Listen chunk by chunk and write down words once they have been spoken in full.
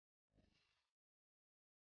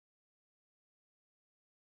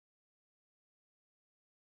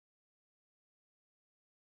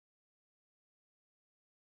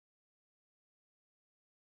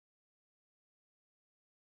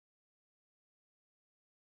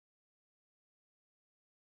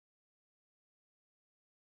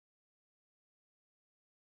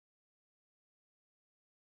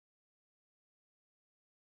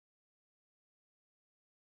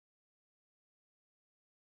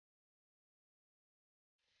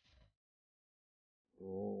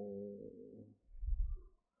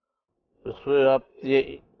విశ్వవ్యాప్తి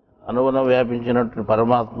అనుగుణం వ్యాపించినటువంటి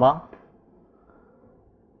పరమాత్మ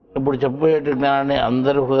ఇప్పుడు చెప్పబోయే జ్ఞానాన్ని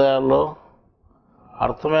అందరి హృదయాల్లో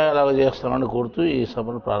అర్థమయ్యేలాగా చేస్తామని కోరుతూ ఈ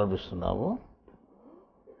సభను ప్రారంభిస్తున్నాము.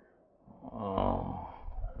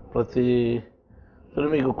 ప్రతి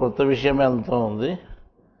మీకు కొత్త విషయమే అంతా ఉంది.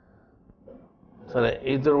 సరే,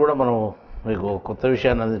 ఇద్దరు కూడా మనం మీకు కొత్త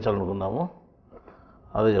విషయాన్ని అందించాలనుకున్నాము.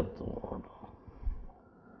 అదే చెప్తున్నాము.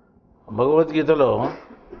 భగవద్గీతలో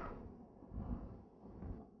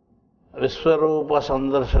విశ్వరూప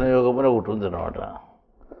సందర్శన యోగం అని ఒకటి ఉంది అన్నమాట.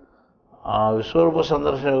 ఆ విశ్వరూప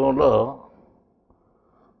సందర్శన యోగంలో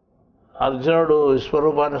అర్జునుడు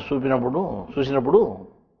విశ్వరూపాన్ని చూసినప్పుడు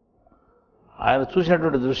ఆయన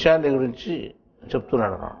చూసినటువంటి దృశ్యాన్ని గురించి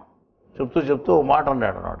చెప్తున్నాడు అన్నాడు. చెప్తూ ఒక మాట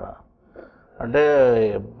అన్నాడు అన్నమాట. అంటే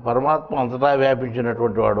పరమాత్మ అంతటా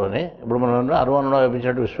వ్యాపించినటువంటి వాడు అని. ఇప్పుడు మనం అనుమానంలో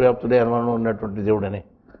వ్యాపించినట్టు విశ్వవ్యాప్తుడే అనుమానం ఉన్నటువంటి దేవుడని.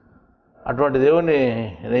 అటువంటి దేవుడిని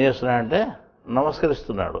ఏం చేస్తున్నాడంటే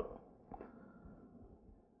నమస్కరిస్తున్నాడు.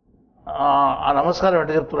 ఆ నమస్కారం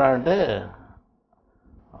ఎట్లా చెప్తున్నాడంటే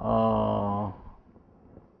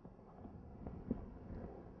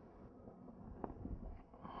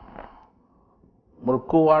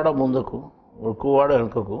మృక్కువాడ ముందుకు, మృక్కువాడ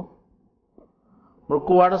వెనుకకు,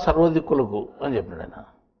 మృక్కువాడ సర్వదిక్కులకు అని చెప్పాడు ఆయన.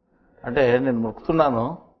 అంటే నేను మొక్కుతున్నాను,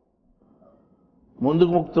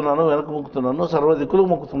 ముందుకు మొక్కుతున్నాను, వెనక మొక్కుతున్నాను, సర్వదిక్కులకు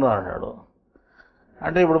మొక్కుతున్నాను అన్నాడు.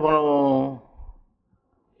 అంటే ఇప్పుడు మనం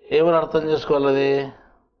ఏమని అర్థం చేసుకోవాలి?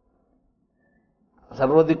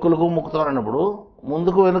 సర్వదిక్కులకు మొక్కుతానన్నప్పుడు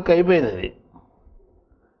ముందుకు వెనక అయిపోయింది అది.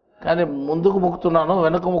 కానీ ముందుకు మొక్కుతున్నాను,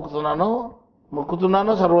 వెనక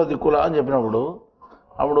మొక్కుతున్నాను సర్వదిక్కుల అని చెప్పినప్పుడు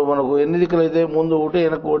అప్పుడు మనకు ఎన్ని దిక్కులు అయితే ముందు ఒకటి,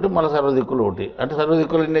 వెనక ఒకటి, మళ్ళీ సర్వదిక్కులు ఒకటి. అంటే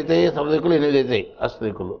సర్వదిక్కులు ఎన్ని అవుతాయి? సర్వదిక్కులు 8 అవుతాయి,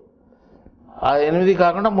 అష్టదిక్కులు. ఆ 8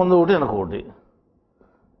 కాకుండా ముందు ఒకటి, వెనక ఒకటి.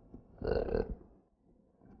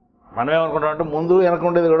 మనం ఏమనుకుంటామంటే ముందు వెనక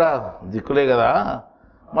ఉండేది కూడా దిక్కులే కదా,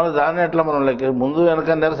 మళ్ళీ దాన్ని ఎట్లా మనం లెక్క ముందు వెనక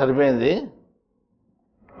అన్నారు సరిపోయింది,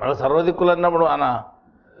 మళ్ళీ సర్వదిక్కులు అన్నప్పుడు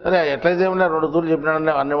సరే ఎట్లయితే ఏమన్నా 2 తూర్లు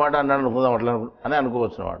చెప్పినాడని అన్ని మాట అన్నాడు అనుకుందాం అట్లా అని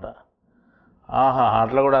అనుకోవచ్చు అనమాట.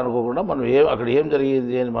 అట్లా కూడా అనుకోకుండా మనం అక్కడ ఏం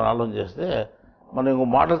జరిగింది అని మనం ఆలోచన చేస్తే మనం ఇంకో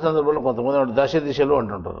మాటల సందర్భంలో కొంతమంది దశ-దిశలు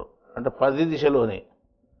అంటుంటారు. అంటే 10 దిశలు అని.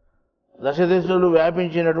 దశ-దిశలు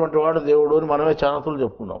వ్యాపించినటువంటి వాడు దేవుడు అని మనమే చాలాసార్లు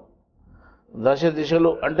చెప్పుకున్నాం.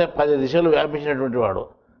 దశ-దిశలు అంటే 10 దిశలు వ్యాపించినటువంటి వాడు.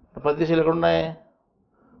 10 దిశలు ఎక్కడున్నాయి?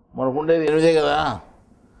 మనకు ఉండేది 8 కదా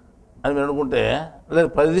అని మీరు అనుకుంటే లేదు,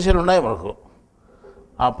 10 దిశలు ఉన్నాయి మనకు.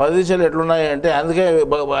 ఆ 10 దిశలు ఎట్లున్నాయి అంటే అందుకే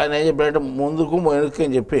ఆయన ఏం చెప్పాడంటే ముందుకు వెనుక్కి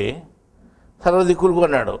అని చెప్పి సర్వదిక్కులకు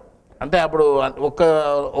అన్నాడు. అంటే అప్పుడు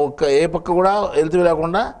ఒక్క ఏ పక్క కూడా ఎలుతువి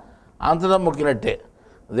లేకుండా అంతటా మొక్కినట్టే.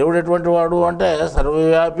 దేవుడు ఎటువంటి వాడు అంటే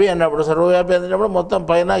సర్వవ్యాపి అన్నప్పుడు, సర్వవ్యాపి అన్నప్పుడు మొత్తం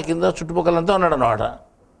పైన కింద చుట్టుపక్కలంతా ఉన్నాడు అన్నమాట.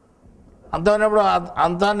 అంతా ఉన్నప్పుడు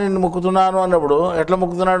అంతా నేను మొక్కుతున్నాను అన్నప్పుడు ఎట్లా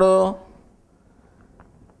మొక్కుతున్నాడు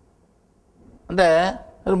అంటే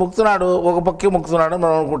మొక్కుతున్నాడు ఒక పక్కే మొక్కుతున్నాడు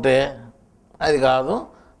మనం అనుకుంటే అది కాదు.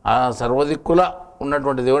 ఆ సర్వదిక్కుల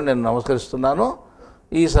ఉన్నటువంటి దేవుడు నేను నమస్కరిస్తున్నాను.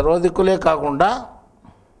 ఈ సర్వదిక్కులే కాకుండా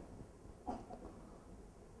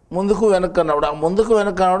ముందుకు వెనక్కి అన్నప్పుడు ఆ ముందుకు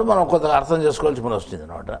వెనక్కి అన్నప్పుడు మనం కొంత అర్థం చేసుకోవాల్సి మనం వచ్చింది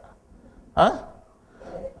అనమాట.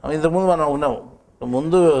 ఇంతకుముందు మనం ఉన్నాం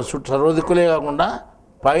ముందు సర్వదిక్కులే కాకుండా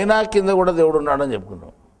పైన కింద కూడా దేవుడు ఉన్నాడని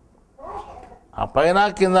చెప్పుకున్నాం. ఆ పైన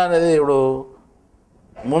కింద అనేది ఇప్పుడు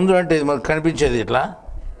ముందు అంటే ఇది మనకు కనిపించేది ఇట్లా,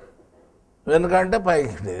 వెనుక అంటే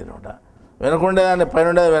పైకి ఉండేది అనమాట. వెనక ఉండేదాన్ని పైన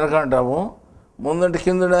ఉండేది వెనక అంటాము, ముందంటే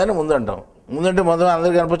కింద ఉండేదాన్ని ముందు అంటాం. ముందంటే మొదలు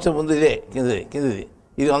అందరికీ కనిపించేది ముందు ఇదే, కిందిది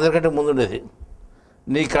ఇది అందరికంటే ముందు ఉండేది.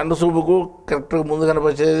 నీ కండు చూపుకు కరెక్ట్గా ముందు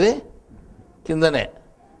కనిపించేది కిందనే.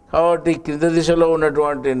 కాబట్టి కింద దిశలో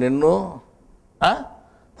ఉన్నటువంటి నిన్ను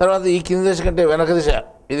తర్వాత ఈ కింద దిశ కంటే వెనక దిశ,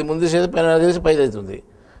 ఇది ముందు దిశ వెనక దిశ పైది అవుతుంది,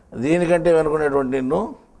 దీనికంటే వెనుకున్నటువంటి నిన్ను,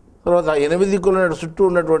 తర్వాత 8 దిక్కులు చుట్టూ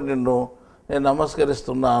ఉన్నటువంటి నిన్ను నేను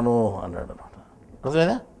నమస్కరిస్తున్నాను అన్నాడు అనమాట.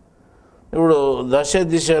 అర్థమైనా? ఇప్పుడు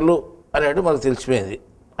దశ-దిశలు అనేవి మనకు తెలిసిపోయింది.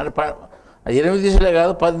 అంటే 8 దిశలే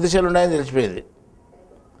కాదు 10 దిశలు ఉన్నాయని తెలిసిపోయింది.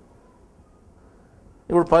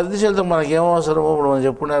 ఇప్పుడు 10 దిశలతో మనకేం అవసరమో ఇప్పుడు మనం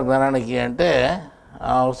చెప్పుకున్నారు జ్ఞానానికి అంటే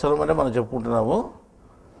ఆ అవసరమనే మనం చెప్పుకుంటున్నాము.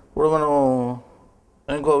 ఇప్పుడు మనం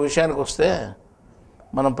ఇంకో విషయానికి వస్తే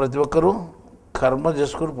మనం ప్రతి ఒక్కరూ కర్మ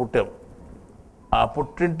చేసుకుని పుట్టాం. ఆ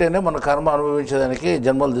పుట్టింటేనే మన కర్మ అనుభవించేదానికి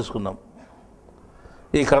జన్మలు తీసుకున్నాం.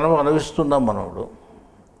 ఈ కర్మ అనుభవిస్తున్నాం మనం. ఇప్పుడు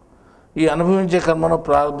ఈ అనుభవించే కర్మను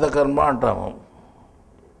ప్రారంభ కర్మ అంటాము.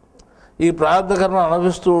 ఈ ప్రారంభ కర్మ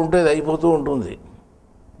అనుభవిస్తూ ఉంటే ఇది అయిపోతూ ఉంటుంది.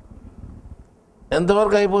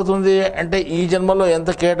 ఎంతవరకు అయిపోతుంది అంటే ఈ జన్మలో ఎంత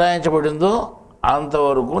కేటాయించబడిందో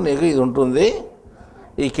అంతవరకు నీకు ఇది ఉంటుంది.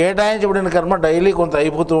 ఈ కేటాయించబడిన కర్మ డైలీ కొంత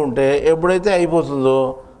అయిపోతూ ఉంటే ఎప్పుడైతే అయిపోతుందో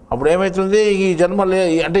అప్పుడు ఏమవుతుంది, ఈ జన్మ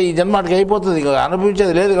అంటే ఈ జన్మ అటుకి అయిపోతుంది, ఇక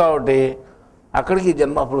అనుభవించేది లేదు కాబట్టి అక్కడికి ఈ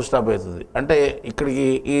జన్మ ఫుల్ స్టాప్ అవుతుంది. అంటే ఇక్కడికి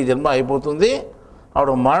ఈ జన్మ అయిపోతుంది,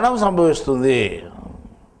 అప్పుడు మరణం సంభవిస్తుంది.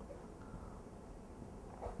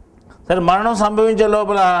 సరే, మరణం సంభవించే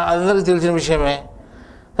లోపల అందరికీ తెలిసిన విషయమే.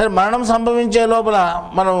 సరే, మరణం సంభవించే లోపల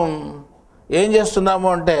మనం ఏం చేస్తున్నాము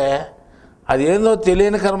అంటే అది ఏందో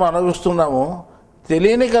తెలియని కర్మ అనుభవిస్తున్నాము,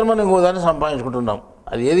 తెలియని కర్మను ఇంకో దాన్ని సంపాదించుకుంటున్నాం.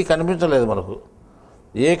 అది ఏది కనిపించలేదు మనకు.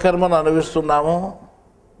 ఏ కర్మను అనుభవిస్తున్నాము,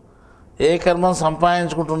 ఏ కర్మను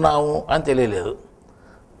సంపాదించుకుంటున్నాము అని తెలియలేదు.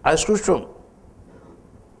 అది సూక్ష్మం.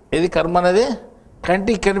 ఇది కర్మ అనేది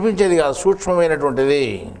కంటికి కనిపించేది కాదు, సూక్ష్మమైనటువంటిది.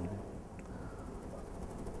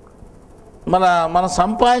 మనం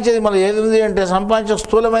సంపాదించేది మనం ఏది ఉంది అంటే సంపాదించే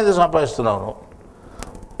స్థూలమైనది సంపాదిస్తున్నాము.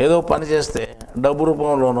 ఏదో పని చేస్తే డబ్బు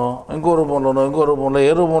రూపంలోనో ఇంకో రూపంలో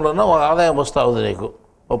ఏ రూపంలోనో ఒక ఆదాయం వస్తూ ఉంది, నీకు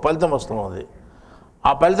ఒక ఫలితం వస్తుంది.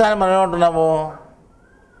 ఆ ఫలితాన్ని మనం ఏమంటున్నాము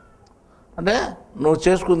అంటే నువ్వు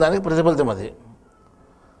చేసుకున్న దానికి ప్రతిఫలితం.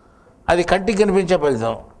 అది కంటికి కనిపించే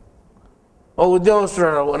ఫలితం. ఓ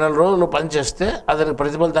ఉద్యోగస్తుడు నెల రోజులు పనిచేస్తే అతనికి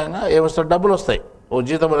ప్రతిఫలితంగా ఏమొస్తాయి, డబ్బులు వస్తాయి, ఓ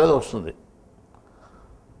జీతం అనేది వస్తుంది.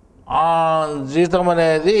 ఆ జీతం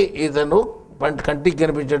అనేది ఇతను కంటికి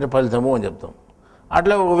కనిపించే ఫలితము అని చెప్తాం.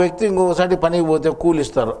 అట్లా ఒక వ్యక్తి ఇంకొకసారి పనికి పోతే కూలి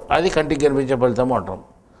ఇస్తారు, అది కంటికి కనిపించే ఫలితము అంటాం.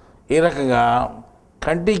 ఈ రకంగా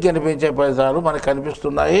కంటికి కనిపించే ఫలితాలు మనకు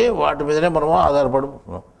కనిపిస్తున్నాయి, వాటి మీదనే మనము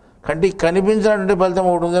ఆధారపడుతున్నాం. కంటికి కనిపించినటువంటి ఫలితం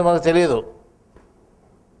ఒకటి ఉందని మనకు తెలియదు,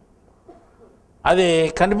 అది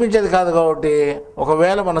కనిపించేది కాదు. కాబట్టి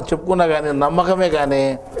ఒకవేళ మనం చెప్పుకున్నా కానీ నమ్మకమే కానీ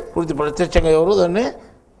పూర్తి ప్రత్యక్షంగా ఎవరు దాన్ని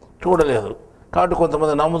చూడలేదు. కాబట్టి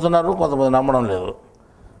కొంతమంది నమ్ముతున్నారు, కొంతమంది నమ్మడం లేదు.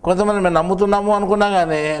 కొంతమంది మేము నమ్ముతున్నాము అనుకున్నా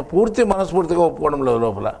కానీ పూర్తి మనస్ఫూర్తిగా ఒప్పుకోవడం లేదు,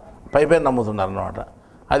 లోపల పైపైన నమ్ముతున్నారు అన్నమాట.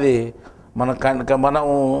 అది మనం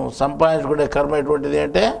సంపాదించుకునే కర్మ ఎటువంటిది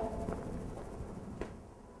అంటే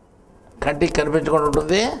కంటికి కనిపించకుండా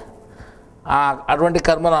ఉంటుంది. అటువంటి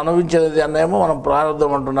కర్మను అనుభవించేది అన్నేమో మనం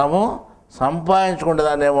ప్రారంభం అంటున్నాము, సంపాదించుకునే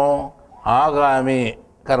దాన్నేమో ఆగామి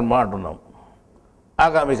కర్మ అంటున్నాము.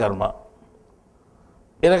 ఆగామి కర్మ.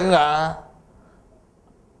 ఈ రకంగా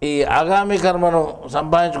ఈ ఆగామి కర్మను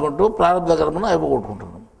సంపాదించుకుంటూ ప్రారంభ కర్మను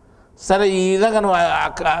అయిపోగొట్టుకుంటున్నాం. సరే, ఈ విధంగా నువ్వు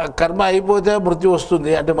కర్మ అయిపోతే మృత్యు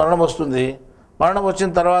వస్తుంది, అంటే మరణం వస్తుంది. మరణం వచ్చిన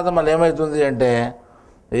తర్వాత మళ్ళీ ఏమవుతుంది అంటే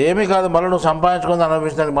ఏమీ కాదు, మళ్ళీ నువ్వు సంపాదించుకుంది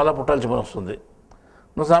అనుభవించడానికి మళ్ళీ పుట్టాల్సి వస్తుంది.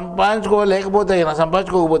 నువ్వు సంపాదించుకోకపోతే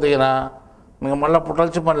ఇంకా మళ్ళీ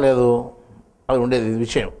పుట్టాల్సి పని లేదు, అది ఉండేది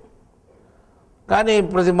విషయం. కానీ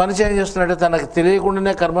ప్రతి మనిషి ఏం చేస్తున్నాడంటే తనకు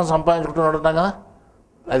తెలియకుండానే కర్మను సంపాదించుకుంటున్నాడు కదా,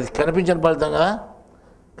 అది కనిపించని ఫలితం కదా,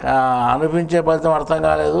 అనిపించే ఫలితం అర్థం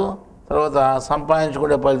కాలేదు, తర్వాత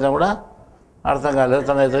సంపాదించుకునే ఫలితం కూడా అర్థం కాలేదు,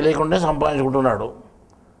 తనకు తెలియకుండా సంపాదించుకుంటున్నాడు.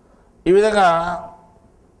 ఈ విధంగా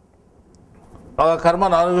ఒక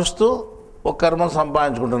కర్మను అనుభవిస్తూ ఒక కర్మను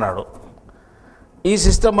సంపాదించుకుంటున్నాడు. ఈ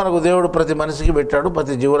సిస్టమ్ మనకు దేవుడు ప్రతి మనిషికి పెట్టాడు,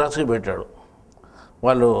 ప్రతి జీవరాశికి పెట్టాడు.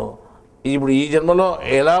 వాళ్ళు ఇప్పుడు ఈ జన్మలో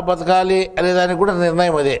ఎలా బతకాలి అనేదానికి కూడా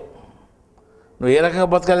నిర్ణయం అదే. నువ్వు ఏ రకంగా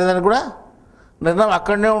బతకాలి దానికి కూడా నిర్ణయం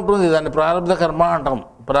అక్కడనే ఉంటుంది. దాన్ని ప్రారంభ కర్మ అంటాం,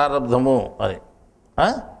 ప్రారంధము అని.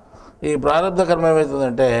 ఈ ప్రారంభ కర్మ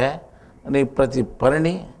ఏమవుతుందంటే నీ ప్రతి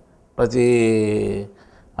పనిని, ప్రతి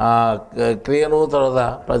క్రియను, తర్వాత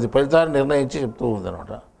ప్రతి ఫలితాన్ని నిర్ణయించి చెప్తూ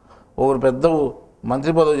ఉందన్నమాట. ఒకరు పెద్ద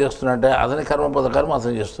మంత్రి పదవి చేస్తున్నట్టే అతని కర్మ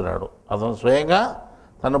అతను చేస్తున్నాడు. అతను స్వయంగా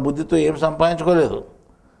తన బుద్ధితో ఏం సంపాదించుకోలేదు,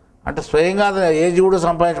 అంటే స్వయంగా అతను ఏ జీవుడు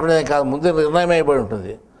సంపాదించుకునేది కాదు, ముందే నిర్ణయం అయిపోయి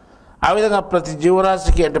ఉంటుంది. ఆ విధంగా ప్రతి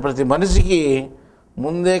జీవరాశికి, అంటే ప్రతి మనిషికి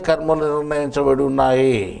ముందే కర్మలు నిర్ణయించబడి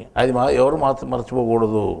ఉన్నాయి. అది ఎవరు మాత్రం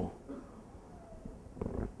మర్చిపోకూడదు.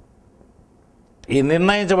 ఈ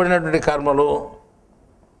నిర్ణయించబడినటువంటి కర్మలు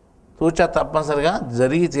తూచా తప్పనిసరిగా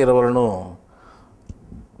జరిగి తీరవలను.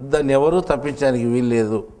 దాన్ని ఎవరు తప్పించడానికి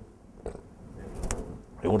వీల్లేదు.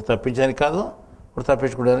 ఇప్పుడు తప్పించడానికి కాదు, ఇప్పుడు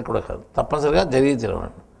తప్పించుకోవడానికి కూడా కాదు, తప్పనిసరిగా జరిగి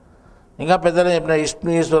తీరవలను. ఇంకా పెద్దలు చెప్పిన విష్ణు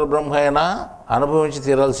ఈశ్వర బ్రహ్మ అయినా అనుభవించి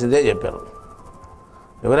తీరాల్సిందే చెప్పారు.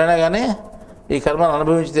 ఎవరైనా కానీ ఈ కర్మను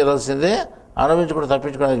అనుభవించి తీరాల్సిందే, అనుభవించుకుంటే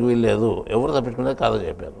తప్పించుకోవడానికి వీల్లేదు, ఎవరు తప్పించుకునేది కాదో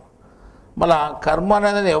చెప్పారు. మళ్ళా కర్మ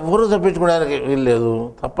అనేది ఎవరు తప్పించుకోవడానికి వీల్లేదు,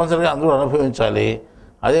 తప్పనిసరిగా అందరూ అనుభవించాలి,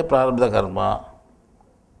 అదే ప్రారంభ కర్మ.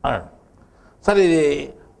 సరే,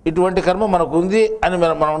 ఇటువంటి కర్మ మనకు ఉంది అని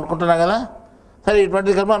మనం అనుకుంటున్నాం కదా. సరే,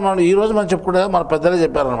 ఇటువంటి కర్మ మనం ఈరోజు మనం చెప్పుకుంటే మన పెద్దలే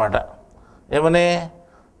చెప్పారనమాట. ఏమని,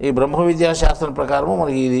 ఈ బ్రహ్మ విద్యా శాస్త్రం ప్రకారం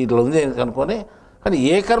మనకి ఇది ఇట్లా ఉంది అని కనుక్కొని, కానీ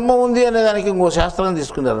ఏ కర్మ ఉంది అనే దానికి ఇంకో శాస్త్రం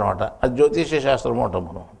తీసుకున్నారనమాట. అది జ్యోతిష్య శాస్త్రం అంటాం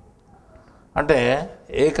మనం. అంటే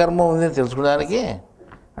ఏ కర్మ ఉంది అని తెలుసుకోవడానికి,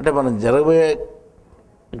 అంటే మనం జరగబోయే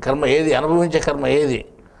కర్మ ఏది, అనుభవించే కర్మ ఏది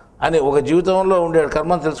అని ఒక జీవితంలో ఉండే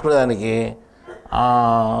కర్మను తెలుసుకునేదానికి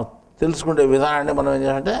తెలుసుకునే విధానాన్ని మనం ఏం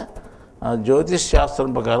చేయాలంటే జ్యోతిష్ శాస్త్రం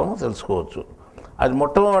ప్రకారం తెలుసుకోవచ్చు. అది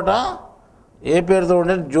మొట్టమొదట ఏ పేరుతో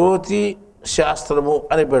ఉండేది? జ్యోతి శాస్త్రము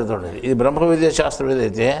అనే పేరుతో ఉండేది. ఇది బ్రహ్మ విద్యా శాస్త్రం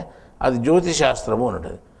ఏదైతే అది జ్యోతి శాస్త్రము అని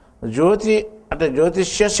ఉంటుంది. జ్యోతి అంటే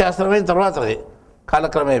జ్యోతిష్య శాస్త్రమే తర్వాత అది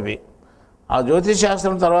కాలక్రమేపి. ఆ జ్యోతిష్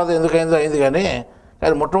శాస్త్రం తర్వాత ఎందుకైందో అయింది, కానీ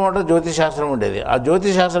మొట్టమొదట జ్యోతిష్ శాస్త్రం ఉండేది. ఆ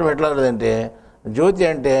జ్యోతిష్ శాస్త్రం ఎట్లా ఉండేదంటే, జ్యోతి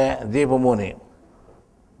అంటే దీపముని,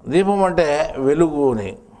 దీపం అంటే వెలుగుని,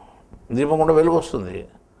 దీపం కూడా వెలుగు వస్తుంది.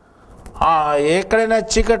 ఎక్కడైనా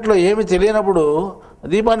చీకట్లో ఏమి తెలియనప్పుడు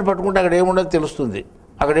దీపాన్ని పట్టుకుంటే అక్కడ ఏముండదో తెలుస్తుంది,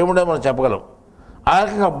 అక్కడ ఏముండదో మనం చెప్పగలం. ఆ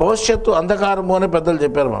రకంగా భవిష్యత్తు అంధకారము అని పెద్దలు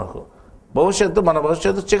చెప్పారు మనకు. మన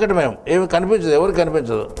భవిష్యత్తు చీకటమయం, ఏమి కనిపించదు, ఎవరికి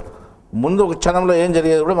కనిపించదు. ముందు ఒక క్షణంలో ఏం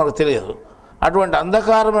జరిగేది కూడా మనకు తెలియదు. అటువంటి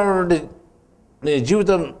అంధకారమైనటువంటి నీ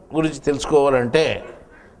జీవితం గురించి తెలుసుకోవాలంటే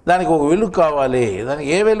దానికి ఒక వెలుగు కావాలి. దానికి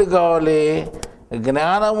ఏ వెలుగు కావాలి?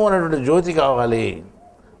 జ్ఞానము అనేటువంటి జ్యోతి కావాలి.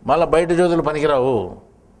 మళ్ళీ బయట జ్యోతులు పనికిరావు.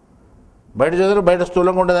 బయట జ్యోతులు బయట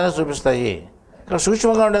స్థూలంగా ఉండేదాన్ని చూపిస్తాయి, ఇక్కడ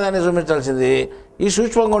సూక్ష్మంగా ఉండేదాన్ని చూపించాల్సింది ఈ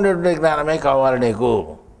సూక్ష్మంగా ఉండేటువంటి జ్ఞానమే కావాలి నీకు.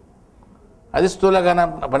 అది స్థూలంగా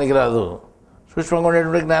పనికిరాదు, సూక్ష్మంగా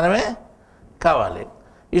ఉండేటువంటి జ్ఞానమే కావాలి.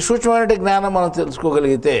 ఈ సూక్ష్మమైన జ్ఞానం మనం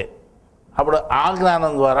తెలుసుకోగలిగితే అప్పుడు ఆ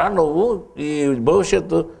జ్ఞానం ద్వారా నువ్వు ఈ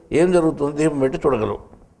భవిష్యత్తు ఏం జరుగుతుంది దీపం పెట్టి చూడగలవు.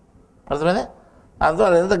 అర్థమైందా?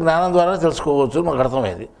 అందువల్ల ఎంత జ్ఞానం ద్వారా తెలుసుకోవచ్చు మాకు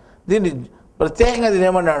అర్థమైంది. దీన్ని ప్రత్యేకంగా దీని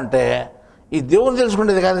ఏమన్నా అంటే ఈ దేవుని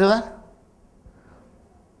తెలుసుకునేది కాదు కదా.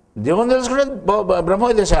 దేవుని తెలుసుకునేది బ్రహ్మ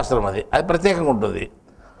విద్యా శాస్త్రం, అది ప్రత్యేకంగా ఉంటుంది.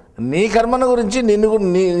 నీ కర్మను గురించి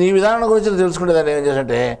నీ విధానం గురించి తెలుసుకునేదాన్ని ఏం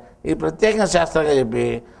చేసంటే ఇది ప్రత్యేకంగా శాస్త్రంగా చెప్పి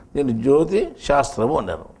దీన్ని జ్యోతి శాస్త్రము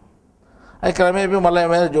అన్నారు. అది క్రమేపీ మళ్ళీ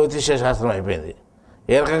ఏమైనా జ్యోతిష్య శాస్త్రం అయిపోయింది.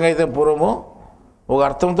 ఏ రకంగా అయితే పూర్వము ఒక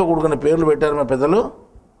అర్థంతో కూడుకున్న పేర్లు పెట్టారు మా పెద్దలు,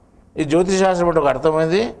 ఈ జ్యోతిష శాస్త్రం అంటే ఒక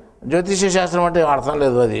అర్థమైంది, జ్యోతిష్య శాస్త్రం అంటే అర్థం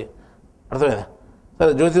లేదు, అది అర్థమైందా?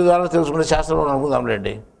 సరే, జ్యోతి ద్వారా తెలుసుకునే శాస్త్రం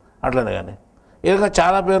అనుకుందాంలేండి అట్లనే. కానీ ఈ రకంగా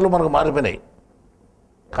చాలా పేర్లు మనకు మారిపోయినాయి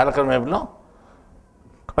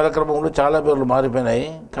కాలక్రమంలో చాలా పేర్లు మారిపోయినాయి.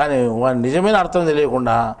 కానీ వారి నిజమైన అర్థం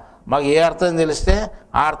తెలియకుండా మాకు ఏ అర్థం తెలిస్తే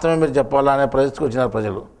ఆ అర్థమే మీరు చెప్పాలా అనే పరిస్థితికి వచ్చినారు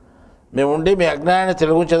ప్రజలు. మేము ఉండి మీ అజ్ఞానాన్ని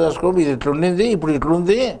తెలుగు చదువుకోము, ఇది ఇట్లుండింది ఇప్పుడు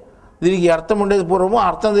ఇట్లుంది, దీనికి అర్థం ఉండేది పూర్వము,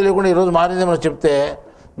 అర్థం తెలియకుండా ఈరోజు మారింది మనం చెప్తే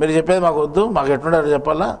మీరు చెప్పేది మాకు వద్దు, మాకు ఎట్లుండాలో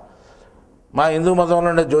చెప్పాలా, మా హిందూ మతంలో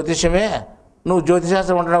ఉండే జ్యోతిష్యమే, నువ్వు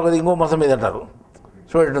జ్యోతిశాస్త్రం అంటున్నావు కదా ఇంకో మతం మీద అంటారు.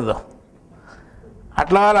 చూడంటుందో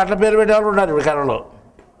అట్లా పేరు పెట్టేవాళ్ళు ఉన్నారు ఇప్పుడు కాలంలో.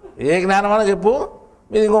 ఏ జ్ఞానం అన్నా చెప్పు,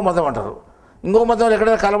 మీరు ఇంకో మతం అంటారు. ఇంకో మతంలో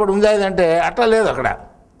ఎక్కడైనా కలబడి ఉందా ఇదంటే అట్లా లేదు. అక్కడ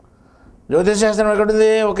జ్యోతిషశాస్త్రం ఎక్కడుంది?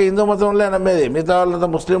 ఒక హిందూ మతంలో నమ్మేది, మిగతా వాళ్ళంతా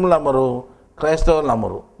ముస్లింలు నమ్మరు, క్రైస్తవులు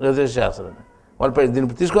నమ్మరు జ్యోతిషశాస్త్రాన్ని. వాళ్ళు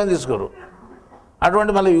దీన్ని తీసుకోరు.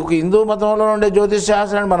 అటువంటి మళ్ళీ ఒక హిందూ మతంలో ఉండే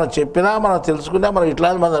జ్యోతిషశాస్త్రాన్ని మనం చెప్పినా, మనం తెలుసుకున్నా, మనం ఇట్లా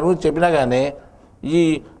మన అనుభూతి చెప్పినా కానీ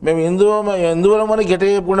మేము హిందువులమని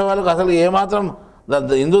గట్టిగా చెప్పుకునే వాళ్ళకి అసలు ఏమాత్రం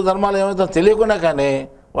హిందూ ధర్మాలు ఏమైతే తెలియకుండా కానీ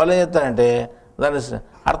వాళ్ళు ఏం చెప్తారంటే దాన్ని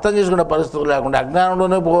అర్థం చేసుకునే పరిస్థితులు లేకుండా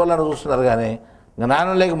అజ్ఞానంలోనే పోవాలని చూస్తున్నారు, కానీ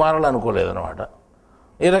జ్ఞానం లేక మారాలనుకోలేదు అనమాట.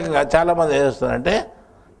 ఈ రకంగా చాలామంది ఏం చేస్తారంటే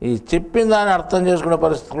ఈ చెప్పిన దాన్ని అర్థం చేసుకునే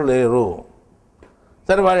పరిస్థితులు లేరు.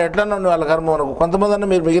 సరే, వాళ్ళు ఎట్లన్నా వాళ్ళ కర్మ మనకు కొంతమంది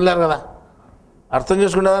మీరు మిగిలినారు కదా, అర్థం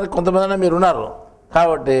చేసుకునేదానికి కొంతమంది మీరు ఉన్నారు.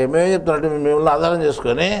 కాబట్టి మేమేం చెప్తున్నట్టు మిమ్మల్ని ఆధారం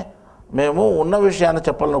చేసుకొని మేము ఉన్న విషయాన్ని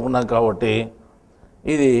చెప్పాలనుకున్నాం. కాబట్టి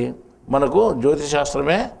ఇది మనకు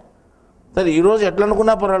జ్యోతిశాస్త్రమే. సరే, ఈరోజు ఎట్లా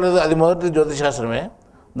అనుకున్నా పర్వాలేదు, అది మొదటి జ్యోతిశాస్త్రమే.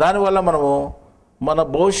 దానివల్ల మనము మన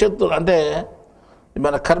భవిష్యత్తు అంటే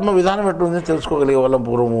మన కర్మ విధానం ఎట్లుంది తెలుసుకోగలిగే వాళ్ళం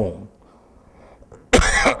పూర్వము.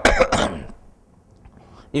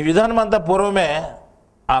 ఈ విధానం అంతా పూర్వమే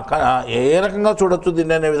ఏ రకంగా చూడొచ్చు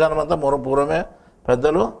దీన్ని అనే విధానం అంతా పూర్వమే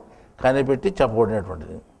పెద్దలు కనిపెట్టి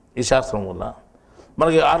చెప్పబడినటువంటిది. ఈ శాస్త్రం వల్ల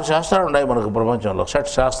మనకి 6 శాస్త్రాలు ఉన్నాయి మనకు ప్రపంచంలో,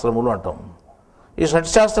 షట్శాస్త్రములు అంటాం. ఈ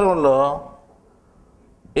షట్శాస్త్రంలో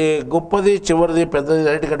ఈ గొప్పది, చివరిది, పెద్దది,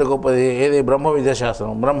 అన్నిటికంటే గొప్పది ఏది? బ్రహ్మ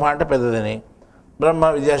విద్యాశాస్త్రం. బ్రహ్మ అంటే పెద్దదని, బ్రహ్మ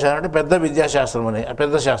విద్యాశాస్త్రం అంటే పెద్ద విద్యాశాస్త్రం అని,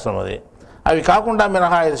 పెద్ద శాస్త్రం అది. అవి కాకుండా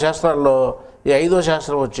మినహా 5 శాస్త్రాల్లో ఈ 5వ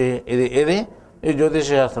శాస్త్రం వచ్చి ఏది? ఈ జ్యోతిష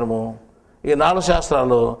శాస్త్రము. ఈ 4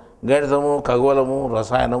 శాస్త్రాలు గణితము, ఖగోళము,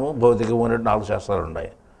 రసాయనము, భౌతికము అనే 4 శాస్త్రాలు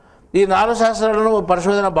ఉన్నాయి. ఈ 4 శాస్త్రాలను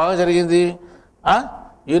పరిశోధన బాగా జరిగింది.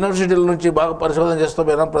 యూనివర్సిటీల నుంచి బాగా పరిశోధన చేస్తూ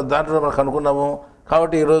పోయినాం, దాంట్లో మనకు అనుకున్నాము.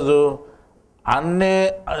 కాబట్టి ఈరోజు అన్ని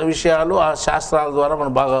విషయాలు ఆ శాస్త్రాల ద్వారా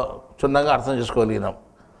మనం బాగా క్షుణ్ణంగా అర్థం చేసుకోగలిగినాం.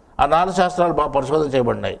 ఆ 4 శాస్త్రాలు బాగా పరిశోధన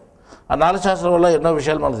చేయబడినాయి. ఆ 4 శాస్త్రాల వల్ల ఎన్నో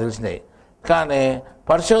విషయాలు మనకు తెలిసినాయి. కానీ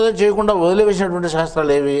పరిశోధన చేయకుండా వదిలివేసినటువంటి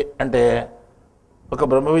శాస్త్రాలు ఏవి అంటే ఒక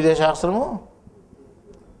బ్రహ్మ విద్యాశాస్త్రము,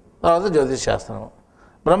 తర్వాత జ్యోతిష్ శాస్త్రము.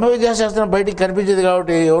 బ్రహ్మ విద్యాశాస్త్రం బయటికి కనిపించేది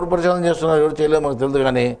కాబట్టి ఎవరు పరిశోధన చేస్తున్నారు ఎవరు చేయలేదో మనకు తెలుసు,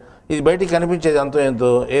 కానీ ఇది బయటికి కనిపించేది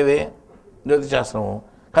ఎంతో ఏది? జ్యోతిష్ శాస్త్రము.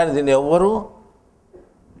 కానీ దీన్ని ఎవ్వరూ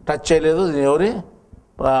టచ్ చేయలేదు, దీన్ని ఎవరి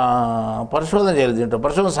పరిశోధన చేయలేదు, దీంట్లో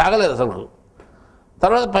పరిశోధన సాగలేదు అసలు.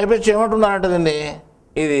 తర్వాత పైపెచ్చి ఏమంటున్నారంటే దీన్ని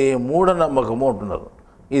ఇది మూఢనమ్మకము అంటున్నారు.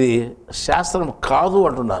 ఇది శాస్త్రం కాదు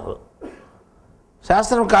అంటున్నారు.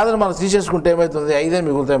 శాస్త్రం కాదని మనం తీసేసుకుంటే ఏమవుతుంది? 5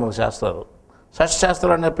 మిగులుతాయి మనకు శాస్త్రాలు.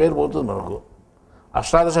 షట్శాస్త్రాలు అనే పేరు పోతుంది మనకు.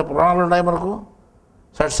 అష్టాదశ పురాణాలు ఉన్నాయి, మనకు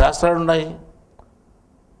షట్శాస్త్రాలు ఉన్నాయి.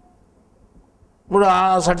 ఇప్పుడు ఆ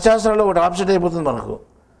షట్శాస్త్రాల్లో ఒకటి ఆప్సెట్ అయిపోతుంది మనకు.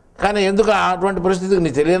 కానీ ఎందుకు అటువంటి పరిస్థితికి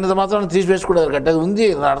నీకు తెలియనిది మాత్రం తీసివేసుకోవడం కంటే అది ఉంది,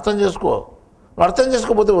 అర్థం చేసుకో. అర్థం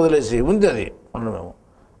చేసుకోకపోతే వదిలేసి ఉంది అది మేము.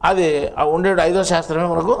 అది ఆ ఉండేడు 5వ శాస్త్రమే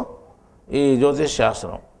మనకు ఈ జ్యోతిష్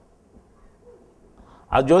శాస్త్రం.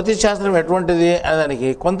 ఆ జ్యోతిష్ శాస్త్రం ఎటువంటిది అనే దానికి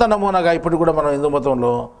కొంత నమూనాగా ఇప్పటికి కూడా మనం హిందూ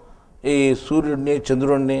మతంలో ఈ సూర్యుడిని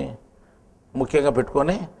చంద్రుడిని ముఖ్యంగా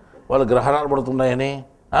పెట్టుకొని వాళ్ళు గ్రహణాలు పడుతున్నాయని,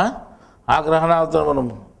 ఆ గ్రహణాలతో మనం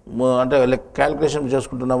అంటే క్యాలిక్యులేషన్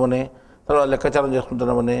చేసుకుంటున్నామని, తర్వాత లెక్కాచారం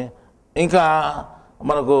చేసుకుంటున్నామని, ఇంకా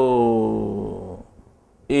మనకు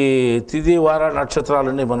ఈ తిథి వార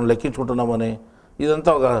నక్షత్రాలన్నీ మనం లెక్కించుకుంటున్నామని,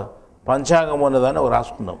 ఇదంతా ఒక పంచాంగం అనేదాన్ని ఒక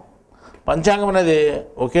రాసుకున్నాం. పంచాంగం అనేది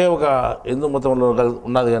ఒకే ఒక హిందూ మతంలో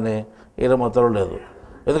ఉన్నది కానీ ఏ మతంలో లేదు.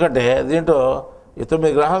 ఎందుకంటే దీంట్లో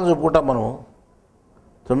 9 గ్రహాలు చెప్పుకుంటాం మనం.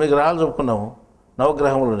 9 గ్రహాలు చెప్పుకున్నాము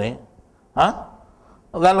నవగ్రహములని.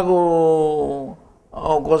 దానికి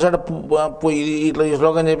ఒకసారి ఇట్లా ఈ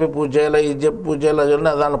శ్లోకం చెప్పి పూజ చేయాలి, ఇది చెప్పి పూజ చేయాలి,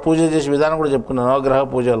 దాంట్లో పూజ చేసే విధానం కూడా చెప్పుకున్నాను. నవగ్రహ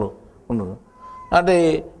పూజలు ఉండదు అంటే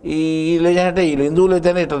వీళ్ళు ఏంటంటే వీళ్ళు హిందువులు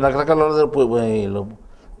అయితేనే ఇట్లా రకరకాల వీళ్ళు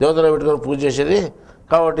దేవతలు పెట్టుకొని పూజ చేసేది.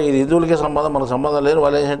 కాబట్టి ఇది హిందువులకే సంబంధం, మనకు సంబంధం లేదు.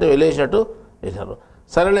 వాళ్ళు ఏంటంటే వెళ్ళేసినట్టు వేశారు.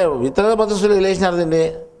 సరేలే, ఇతర మతస్థులు వెళ్ళేసినారు దీన్ని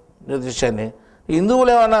జ్యోతిష్యాన్ని.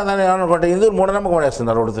 హిందువులు ఏమన్నా దాన్ని ఏమనుకుంటే హిందువులు మూఢనమ్మకం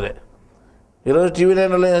వేస్తున్నారు ఉడితే. ఈరోజు టీవీ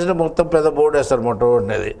లైన్లో వేసినా మొత్తం పెద్ద బోర్డు వేస్తారు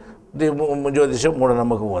మొట్టమొదటిది జ్యోతిష్యం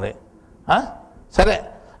మూఢనమ్మకం అని. సరే,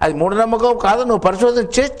 అది మూఢనమ్మకం కాదు, నువ్వు పరిశోధన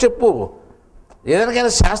చేసి చెప్పు.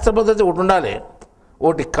 ఏదైనా శాస్త్ర పద్ధతి ఒకటి ఉండాలి.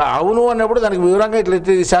 ఒకటి అవును అన్నప్పుడు దానికి వివరంగా ఇట్లా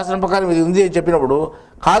శాస్త్రం ప్రకారం ఇది ఉంది అని చెప్పినప్పుడు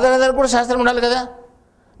కాదనేదానికి కూడా శాస్త్రం ఉండాలి కదా.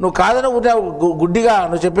 నువ్వు కాదని గుడ్డిగా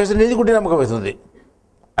నువ్వు చెప్పేసి నీది గుడ్డి నమ్మకం అవుతుంది.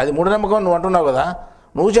 అది మూఢనమ్మకం నువ్వు అంటున్నావు కదా,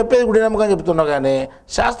 నువ్వు చెప్పేది గుడి నమ్మకం చెప్తున్నావు. కానీ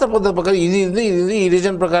శాస్త్ర పద్ధతి ప్రకారం ఇది ఇది ఇది ఈ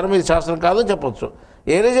రీజన్ ప్రకారం ఇది శాస్త్రం కాదని చెప్పొచ్చు.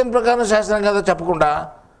 ఏ రీజన్ ప్రకారం శాస్త్రం కాదో చెప్పకుండా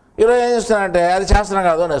ఈరోజు ఏం చేస్తున్నారంటే అది శాస్త్రం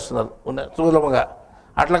కాదు అని వేస్తున్నారు సులభంగా.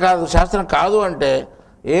 అట్లా కాదు, శాస్త్రం కాదు అంటే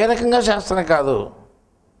ఏ రకంగా శాస్త్రం కాదు,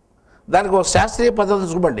 దానికి ఒక శాస్త్రీయ పద్ధతి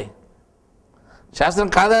చూపండి. శాస్త్రం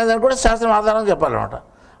కాదనేదానికి కూడా శాస్త్రం ఆధారం చెప్పాలన్నమాట.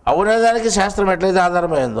 అవునేదానికి శాస్త్రం ఎట్లయితే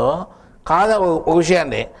ఆధారమైందో కాదా ఒక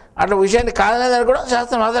విషయాన్ని, అట్లా విషయాన్ని కాదనేదానికి కూడా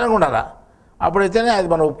శాస్త్రం ఆధారంగా ఉండాలా. అప్పుడైతేనే అది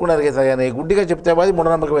మనం ఒప్పుకున్నారు కదా. కానీ గుడ్డిగా చెప్తే అది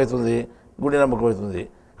మూఢనమ్మకం అవుతుంది, గుడి నమ్మకం అవుతుంది.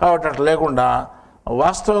 కాబట్టి అట్లా లేకుండా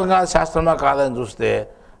వాస్తవంగా శాస్త్రమా కాదని చూస్తే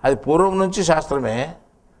అది పూర్వం నుంచి శాస్త్రమే.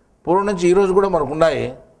 పూర్వం నుంచి ఈరోజు కూడా మనకు ఉన్నాయి.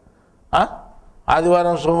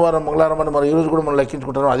 ఆదివారం, సోమవారం, మంగళవారం అని మనం ఈరోజు కూడా మనం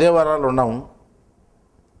లెక్కించుకుంటున్నాం. అదే వారాలు ఉన్నాము.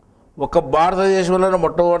 ఒక్క భారతదేశంలోనే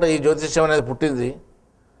మొట్టమొదట ఈ జ్యోతిష్యం అనేది పుట్టింది.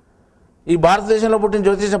 ఈ భారతదేశంలో పుట్టిన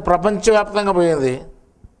జ్యోతిష్యం ప్రపంచవ్యాప్తంగా పోయింది.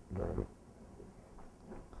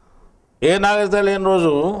 ఏ నాగరికత లేని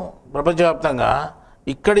రోజు ప్రపంచవ్యాప్తంగా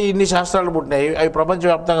ఇక్కడ ఇన్ని శాస్త్రాలు పుట్టినాయి, అవి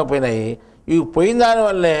ప్రపంచవ్యాప్తంగా పోయినాయి. ఇవి పోయిన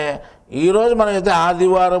దానివల్లే ఈరోజు మనం అయితే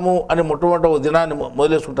ఆదివారము అని మొట్టమొదటి ఒక దినాన్ని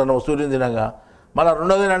మొదలేసుకుంటున్నాము సూర్యుని దినంగా, మళ్ళీ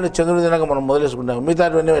రెండో దినాన్ని చంద్రుడి దినంగా మనం మొదలేసుకుంటాము.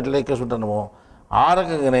 మిగతావన్నీ ఎట్లా ఎక్కేసుకుంటున్నాము. ఆ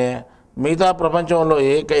రకంగానే మిగతా ప్రపంచంలో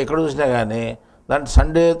ఎక్కడ చూసినా కానీ దాంట్లో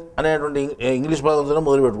సండే అనేటువంటి ఇంగ్లీష్ పదంతో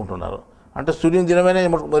మొదలు పెట్టుకుంటున్నారు. అంటే సూర్యుని దినమనే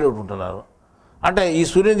మొదలు పెట్టుకుంటున్నారు. అంటే ఈ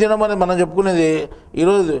సూర్యుని దినం అని మనం చెప్పుకునేది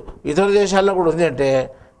ఈరోజు ఇతర దేశాల్లో కూడా ఉంది. అంటే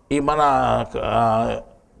ఈ మన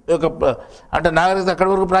యొక్క అంటే నాగరికత అక్కడి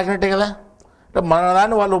వరకు ప్రాకినట్టే కదా. అంటే మన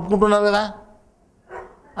దాన్ని వాళ్ళు ఒప్పుకుంటున్నారు కదా.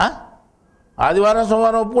 ఆదివారం,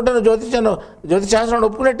 సోమవారం ఒప్పుకుంటే జ్యోతిశాస్త్రాన్ని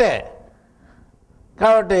ఒప్పుకున్నట్టే.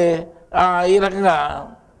 కాబట్టి ఈ రకంగా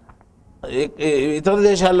ఇతర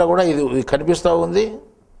దేశాల్లో కూడా ఇది కనిపిస్తూ ఉంది.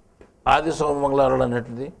 ఆది సోమ మంగళవారాలు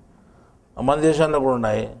అనేటిది మన దేశంలో కూడా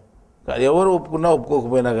ఉన్నాయి. ఎవరు ఒప్పుకున్నా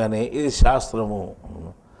ఒప్పుకోకపోయినా కానీ ఇది శాస్త్రము.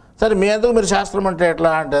 సరే, మీ అంతకు మీరు శాస్త్రం అంటే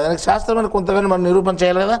ఎట్లా అంటే దానికి శాస్త్రం అని కొంతగానే మనం నిరూపణ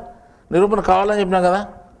చేయాలి కదా. నిరూపణ కావాలని చెప్పినాం కదా.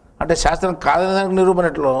 అంటే శాస్త్రం కాదనే దానికి నిరూపణ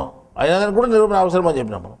ఎట్లో అయినా దానికి కూడా నిరూపణ అవసరం అని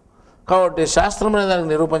చెప్పినాము. కాబట్టి శాస్త్రం అనే దానికి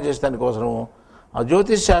నిరూపణ చేసే దానికోసము ఆ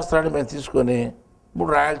జ్యోతిష్ శాస్త్రాన్ని మేము తీసుకొని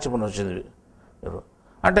ఇప్పుడు రాయాల్సి పని వచ్చింది.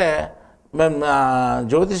 అంటే మేము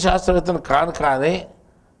జ్యోతిష్ శాస్త్రవేత్తను కాను, కానీ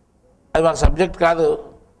అది మాకు సబ్జెక్ట్ కాదు.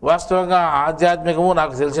 వాస్తవంగా ఆధ్యాత్మికము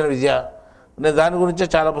నాకు తెలిసిన విద్య. నేను దాని గురించే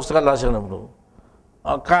చాలా పుస్తకాలు రాసినప్పుడు.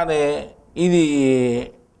 కానీ ఇది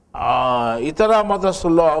ఇతర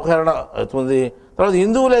మతస్థుల్లో అవహేళన అవుతుంది. తర్వాత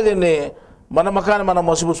హిందువులే దీన్ని మన మకాన్ని మనం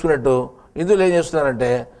మసిపుచ్చుకున్నట్టు హిందువులు ఏం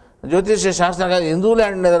చేస్తున్నారంటే జ్యోతిష శాస్త్రం కాదు హిందువులే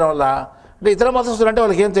అనేదాని వల్ల. అంటే ఇతర మతస్థులు అంటే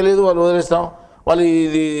వాళ్ళకి ఏం తెలియదు, వాళ్ళు వదిలేస్తాం. వాళ్ళు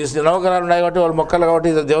ఇది నవగ్రహాలు ఉన్నాయి కాబట్టి వాళ్ళు మొక్కలు కాబట్టి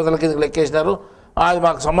దేవతల కిందకి లెక్కేసినారు, అది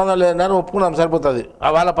మాకు సంబంధం లేదన్నారు, ఒప్పుకున్నాం, సరిపోతుంది.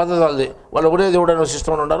 వాళ్ళ పద్ధతి వాళ్ళది, వాళ్ళు ఒకటే దేవుడు అనే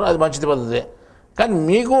సిస్టంలో ఉన్నారు, అది మంచిది పద్ధతి. కానీ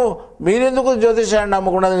మీరెందుకు జ్యోతిషాన్ని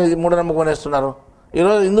నమ్మకుండా మూఢనమ్మకం అనేస్తున్నారు?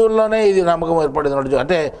 ఈరోజు హిందువుల్లోనే ఇది నమ్మకం ఏర్పడింది.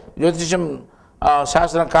 అంటే జ్యోతిషం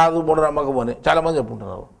శాస్త్రం కాదు, మూఢనమ్మకం అని చాలామంది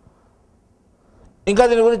చెప్పుకుంటున్నారు. ఇంకా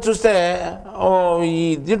దీని గురించి చూస్తే ఈ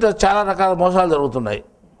దీంట్లో చాలా రకాల మోసాలు జరుగుతున్నాయి.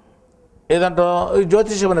 ఏదంటో ఈ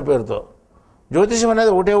జ్యోతిషం అనే పేరుతో. జ్యోతిషం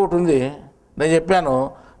అనేది ఒకటే ఒకటి ఉంది. నేను చెప్పాను,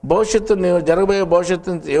 భవిష్యత్తు జరగబోయే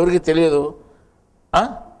భవిష్యత్తు ఎవరికి తెలియదు.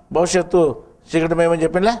 భవిష్యత్తు చీకటమేమని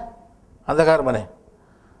చెప్పిందా, అంధకారమని.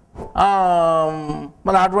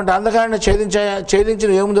 మన అటువంటి అంధకారాన్ని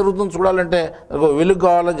ఛేదించిన ఏం జరుగుతుందో చూడాలంటే వెలుగు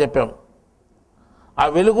కావాలని చెప్పాం. ఆ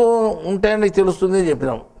వెలుగు ఉంటేనే నీకు తెలుస్తుంది అని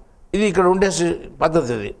చెప్పినాం. ఇది ఇక్కడ ఉండే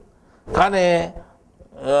పద్ధతి ఇది. కానీ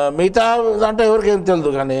మిగతా దాంట్లో ఎవరికేం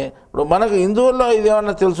తెలియదు. కానీ ఇప్పుడు మనకు హిందువుల్లో ఇది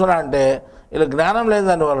ఏమన్నా తెలుసునా అంటే ఇలా జ్ఞానం లేదు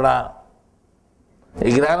దానివల్ల. ఈ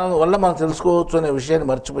జ్ఞానం వల్ల మనం తెలుసుకోవచ్చు అనే విషయాన్ని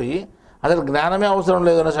మర్చిపోయి అసలు జ్ఞానమే అవసరం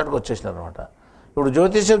లేదు అనే సాటికి వచ్చేసినారు అనమాట. ఇప్పుడు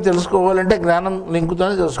జ్యోతిష్యం తెలుసుకోవాలంటే జ్ఞానం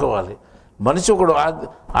లింకుతోనే తెలుసుకోవాలి. మనిషి ఒకడు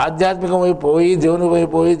ఆధ్యాత్మికం వైపు పోయి దేవుని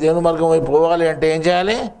వైపు పోయి దేవుని మార్గం వైపు పోవాలి అంటే ఏం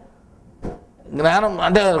చేయాలి? జ్ఞానం.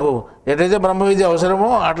 అంటే మనకు ఎటైతే బ్రహ్మ విద్య అవసరమో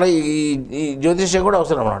అట్లా ఈ జ్యోతిష్యం కూడా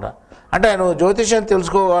అవసరం అన్నమాట. అంటే నువ్వు జ్యోతిష్యం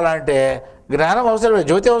తెలుసుకోవాలంటే జ్ఞానం అవసరమే,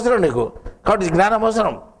 జ్యోతి అవసరం నీకు, కాబట్టి జ్ఞానం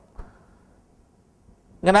అవసరం.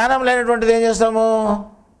 జ్ఞానం లేనటువంటిది ఏం చేస్తాము?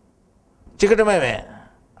 చికటమేమే.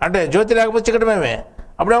 అంటే జ్యోతి లేకపోతే చికటమేమే.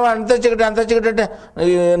 అప్పుడేమో అంత చీకటి అంటే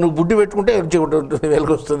నువ్వు బుడ్డి పెట్టుకుంటే చీకటి ఉంటుంది,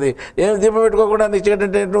 వెలుగు వస్తుంది. ఏం దీపం పెట్టుకోకుండా నీకు చీకటి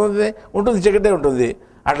అంటే ఉంటుంది, చీకటే ఉంటుంది.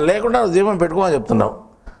 అట్లా లేకుండా నువ్వు దీపం పెట్టుకోమని చెప్తున్నావు.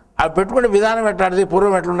 అవి పెట్టుకునే విధానం ఎట్లాంటిది,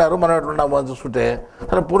 పూర్వం ఎట్లున్నారు మనం ఎట్లున్నాము అని చూసుకుంటే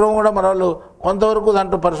అసలు పూర్వం కూడా మన వాళ్ళు కొంతవరకు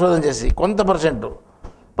దాంట్లో పరిశోధన చేసి కొంత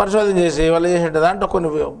పరిశోధన చేసి వాళ్ళు చేసే దాంట్లో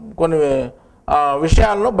కొన్ని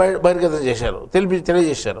విషయాలను బహిర్గతం చేశారు,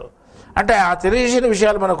 తెలియజేశారు. అంటే ఆ తెలియజేసిన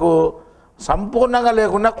విషయాలు మనకు సంపూర్ణంగా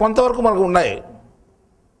లేకుండా కొంతవరకు మనకు ఉన్నాయి.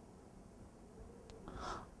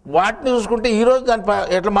 వాటిని చూసుకుంటే ఈరోజు దాని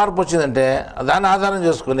ఎట్లా మార్పు వచ్చిందంటే దాన్ని ఆధారం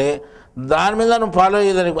చేసుకుని దాని మీద నువ్వు ఫాలో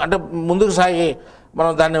అయ్యేదానికి అంటే ముందుకు సాగి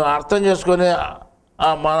మనం దాన్ని అర్థం చేసుకొని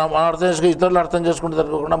మనం అర్థం చేసుకుని ఇతరులు అర్థం చేసుకుంటే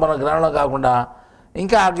జరగకుండా మన జ్ఞానంలో కాకుండా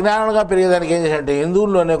ఇంకా అజ్ఞానంగా పెరిగేదానికి ఏం చేశారంటే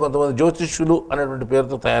హిందువుల్లోనే కొంతమంది జ్యోతిష్యులు అనేటువంటి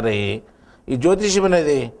పేరుతో తయారయ్యి ఈ జ్యోతిష్యం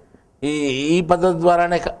అనేది ఈ పద్ధతి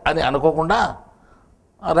ద్వారానే అని అనుకోకుండా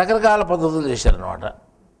రకరకాల పద్ధతులు చేశారనమాట.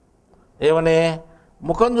 ఏమని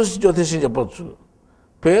ముఖం చూసి జ్యోతిష్యం చెప్పొచ్చు,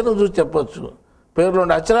 పేరును చూసి చెప్పొచ్చు, పేరులో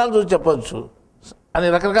ఉండే అక్షరాలు చూసి చెప్పొచ్చు అని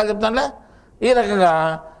రకరకాలు చెప్తానులే. ఈ రకంగా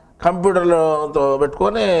కంప్యూటర్లతో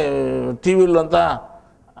పెట్టుకొని టీవీలో అంతా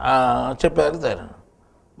చెప్పారు తయారు.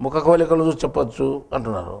 ముఖ కవలికలు చూసి చెప్పొచ్చు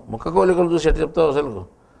అంటున్నారు. ముఖ కవలికలు చూసి ఎట్లా చెప్తావు అసలు?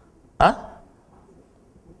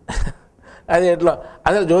 అది ఎట్లా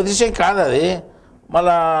అసలు జ్యోతిష్యం కాదు అది.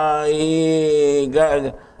 మళ్ళా ఈ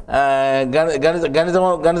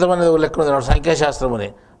గణితం అనేది లెక్క ఉంది, సంఖ్యాశాస్త్రం అని.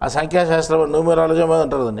 ఆ సంఖ్యాశాస్త్రం న్యూమరాలజీ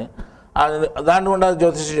అంటారు దాన్ని. దాన్ని కూడా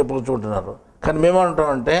జ్యోతిష్యం చెప్పుకుంటున్నారు. కానీ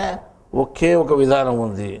మేమంటామంటే ఒకే ఒక విధానం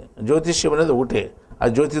ఉంది. జ్యోతిష్యం అనేది ఒకటే. ఆ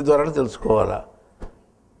జ్యోతి ద్వారానే తెలుసుకోవాలా,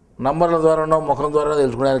 నంబర్ల ద్వారానో ముఖం ద్వారా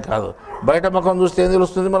తెలుసుకునేది కాదు. బయట ముఖం చూస్తే ఏం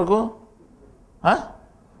తెలుస్తుంది మనకు?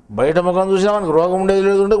 బయట ముఖం చూసినా మనకు రోగం ఉండేది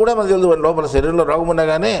లేదు ఉంటే కూడా మనకు తెలియదు. లోపల శరీరంలో రోగం ఉన్నా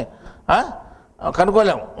కానీ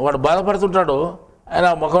కనుక్కోలేము. వాడు బాధపడుతుంటాడు, ఆయన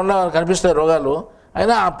ముఖంలో కనిపిస్తాయి రోగాలు,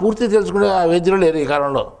 అయినా ఆ పూర్తి తెలుసుకునే ఆ వైద్యులు లేరు ఈ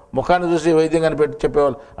కాలంలో. ముఖాన్ని చూసి వైద్యం కనిపెట్టి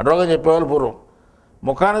చెప్పేవాళ్ళు, రోగం చెప్పేవాళ్ళు పూర్వం.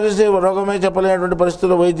 ముఖాన్ని చూసి రోగమే చెప్పలేనటువంటి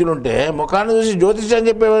పరిస్థితుల్లో వైద్యులు ఉంటే ముఖాన్ని చూసి జ్యోతిష్యం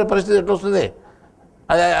చెప్పే పరిస్థితి ఎట్లా వస్తుంది?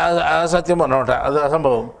 అది అసత్యం అన్నమాట, అది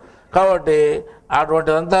అసంభవం. కాబట్టి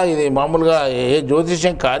అటువంటిదంతా ఇది మామూలుగా ఏ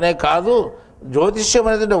జ్యోతిష్యం కానే కాదు. జ్యోతిష్యం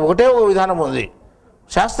అనేది ఒకటే ఒక విధానం ఉంది,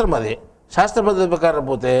 శాస్త్రం. అది శాస్త్ర పద్ధతి ప్రకారం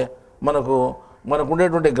పోతే మనకు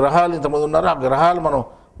ఉండేటువంటి గ్రహాలు ఇంతమంది ఉన్నారు. ఆ గ్రహాలు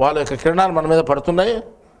వాళ్ళ యొక్క కిరణాలు మన మీద పడుతున్నాయి.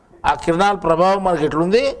 ఆ కిరణాల ప్రభావం మనకి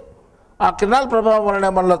ఎట్లుంది? ఆ కిరణాల ప్రభావం వలన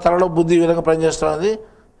మన తలలో బుద్ధి ఈ విధంగా పనిచేస్తుంది,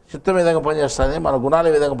 చిత్తం ఈ విధంగా పనిచేస్తుంది, మన గుణాలు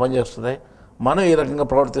ఈ విధంగా పనిచేస్తున్నాయి. మనం ఈ రకంగా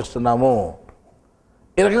ప్రవర్తిస్తున్నాము.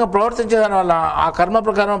 ఈ రకంగా ప్రవర్తించే దానివల్ల ఆ కర్మ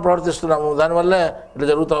ప్రకారం ప్రవర్తిస్తున్నాము, దానివల్లే ఇట్లా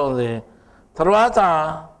జరుగుతూ ఉంది. తర్వాత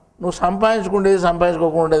నువ్వు సంపాదించుకోకుండా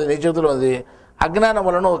ఉండేది నీ చేతిలో ఉంది. అజ్ఞానం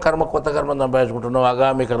వలన కొత్త కర్మను సంపాదించుకుంటున్నావు,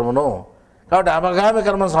 అగామి కర్మను. కాబట్టి అపగామి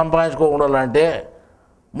కర్మను సంపాదించుకోకుండా అంటే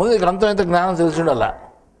ముందు నీకు ఇంత జ్ఞానం తెలిసి ఉండాల.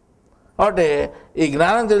 కాబట్టి ఈ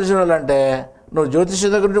జ్ఞానం తెలిసిన వాళ్ళంటే నువ్వు జ్యోతిష్య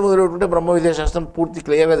దగ్గర నుంచి మొదలుపెట్టుకుంటే బ్రహ్మ విద్యాశాస్త్రం పూర్తి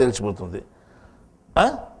క్లియర్గా తెలిసిపోతుంది.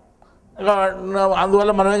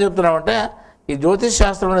 అందువల్ల మనం ఏం చెప్తున్నామంటే ఈ జ్యోతిష్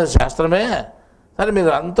శాస్త్రం అనేది శాస్త్రమే, సరే మీరు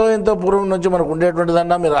ఎంతో పూర్వం నుంచి మనకు ఉండేటువంటి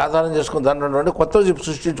దాన్ని మీరు ఆధారం చేసుకుని దాంట్లో కొత్తగా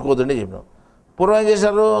సృష్టించుకోవద్దండి చెప్పినాం. పూర్వం ఏం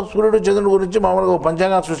చేశారు? సూర్యుడు చంద్రుడి గురించి మామూలుగా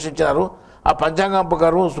పంచాంగాలు సృష్టించారు. ఆ పంచాంగం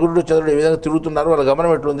ప్రకారం సూర్యుడు చంద్రుడు ఏ విధంగా తిరుగుతున్నారు, వాళ్ళ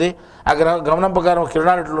గమనం ఎట్లుంది, ఆ గమనం ప్రకారం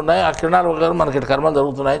కిరణాలు ఎట్లున్నాయి, ఆ కిరణాల ప్రకారం మనకి ఇటు కర్మలు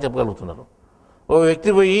జరుగుతున్నాయని చెప్పగలుగుతున్నారు. ఓ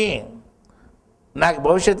వ్యక్తి పోయి నాకు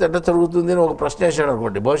భవిష్యత్తు ఎట్లా జరుగుతుంది అని ఒక ప్రశ్న వేసాడు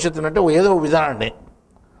అనుకోండి, భవిష్యత్తు అంటే ఏదో ఒక విధానాన్ని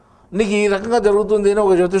నీకు ఈ రకంగా జరుగుతుంది అని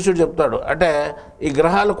ఒక జ్యోతిష్యుడు చెప్తాడు. అంటే ఈ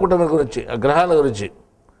గ్రహాల కూటమి గురించి, ఆ గ్రహాల గురించి,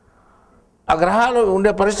 ఆ గ్రహాలు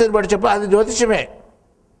ఉండే పరిస్థితిని బట్టి చెప్పి అది జ్యోతిష్యమే.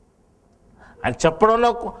 అని చెప్పడంలో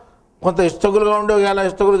కొంత ఇస్తగులుగా ఉండే ఒకవేళ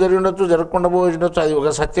ఇస్తగులు జరిగి ఉండొచ్చు, జరగకుండా పోయి ఉండొచ్చు, అది ఒక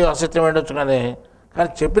సత్యం అసత్యం ఉండొచ్చు. కానీ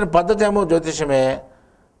చెప్పిన పద్ధతి ఏమో జ్యోతిష్యమే,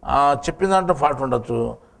 చెప్పిన దాంట్లో ఫాల్ట్ ఉండొచ్చు.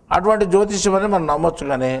 అటువంటి జ్యోతిష్యం అని మనం నమ్మొచ్చు.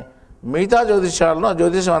 కానీ మిగతా జ్యోతిష్యాలను ఆ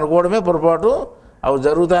జ్యోతిష్యం అనుకోవడమే పొరపాటు, అవి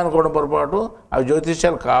జరుగుతాయి అనుకోవడం పొరపాటు, అవి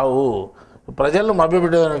జ్యోతిష్యాలు కావు. ప్రజలను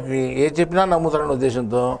మభ్యపెట్టడానికి ఏ చెప్పినా నమ్ముతారనే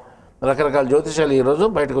ఉద్దేశంతో రకరకాల జ్యోతిష్యాలు ఈరోజు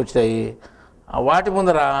బయటకు వచ్చాయి. వాటి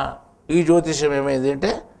ముందర ఈ జ్యోతిష్యం ఏమైంది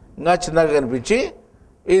అంటే ఇంకా చిన్నగా కనిపించి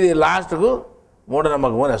ఇది లాస్ట్కు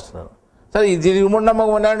మూఢనమ్మకం అని వేస్తున్నారు. సరే ఇది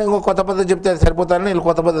మూఢనమ్మకం అని ఇంకో కొత్త పద్ధతి చెప్తే అది సరిపోతారని వీళ్ళు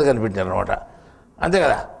కొత్త పద్ధతి కనిపించారు అనమాట. అంతే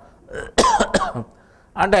కదా.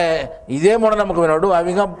 అంటే ఇదే మూఢనమ్మకమైనప్పుడు అవి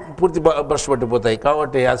ఇంకా పూర్తి భ్రష్టు పట్టిపోతాయి.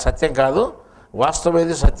 కాబట్టి అది సత్యం కాదు,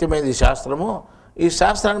 వాస్తవమైంది సత్యమైంది శాస్త్రము. ఈ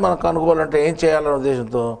శాస్త్రాన్ని మనకు అనుకోవాలంటే ఏం చేయాలనే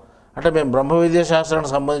ఉద్దేశంతో, అంటే మేము బ్రహ్మ విద్యా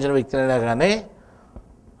శాస్త్రానికి సంబంధించిన వ్యక్తినైనా కానీ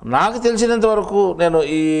నాకు తెలిసినంత వరకు నేను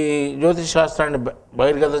ఈ జ్యోతిష్ శాస్త్రాన్ని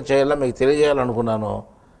బహిర్గతం చేయాలని మీకు తెలియజేయాలనుకున్నాను.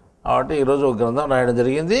 కాబట్టి ఈరోజు ఒక గ్రంథం రాయడం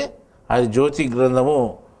జరిగింది. అది జ్యోతి గ్రంథము.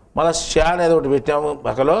 మళ్ళీ షా అనేది ఒకటి పెట్టాము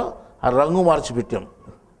పక్కలో, ఆ రంగు మార్చి పెట్టాం,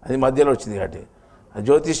 అది మధ్యలో వచ్చింది. కాబట్టి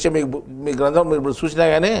జ్యోతిష్య మీ గ్రంథం మీరు ఇప్పుడు చూసినా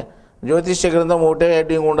కానీ జ్యోతిష్య గ్రంథం ఒకటే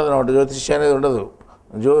హెడ్డింగ్ ఉండదు అనమాట. జ్యోతిష్య అనేది ఉండదు,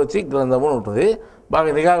 జ్యోతి గ్రంథము ఉంటుంది.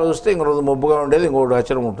 బాగా నిఘా చూస్తే ఇంకొక మొబ్బుగా ఉండేది ఇంకొకటి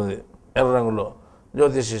అక్షరం ఉంటుంది ఎర్ర రంగులో,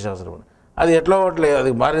 జ్యోతిష్య శాస్త్రం. అది ఎట్లా ఒకట్లేదు,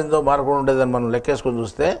 అది మారిందో మారకుండా ఉండేదని మనం లెక్కేసుకొని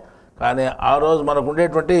చూస్తే. కానీ ఆ రోజు మనకు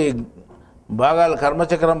ఉండేటువంటి భాగాలు,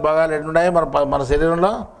 కర్మచక్రం భాగాలు ఎట్లున్నాయి మన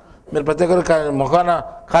శరీరంలో, మీరు ప్రతి ఒక్కరు ముఖాన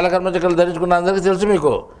కాలకర్మచక్రాలు ధరించుకున్న అందరికీ తెలుసు.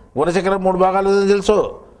 మీకు గుణచక్రం 3 భాగాలు తెలుసు,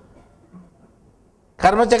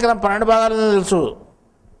 కర్మచక్రం 12 భాగాలు తెలుసు.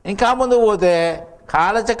 ఇంకా ముందుకు పోతే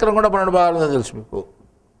కాలచక్రం కూడా 12 భాగాలు తెలుసు మీకు.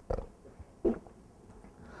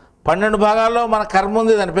 12 భాగాల్లో మన కర్మ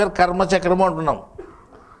ఉంది, దాని పేరు కర్మచక్రము అంటున్నాం.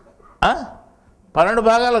 12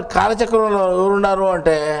 భాగాలు కాలచక్రంలో ఎవరున్నారు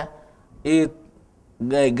అంటే ఈ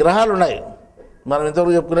గ్రహాలు ఉన్నాయి. మనం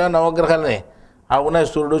ఇంతవరకు చెప్పుకునే నవగ్రహాలని అవి ఉన్నాయి,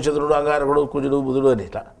 సూర్యుడు, చంద్రుడు, అంగారకుడు, కుజుడు, బుధుడు అని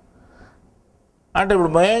ఇట్లా. అంటే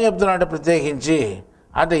ఇప్పుడు మేమేం చెప్తున్నాం అంటే ప్రత్యేకించి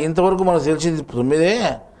అంటే ఇంతవరకు మనకు తెలిసింది 9,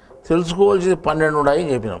 తెలుసుకోవాల్సింది 12 ఉన్నాయి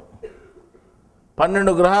అని చెప్పినాం.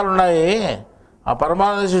 12 గ్రహాలు ఉన్నాయి. ఆ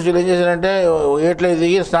పరమానంద శిష్యులు ఏం చేశారంటే ఏట్లో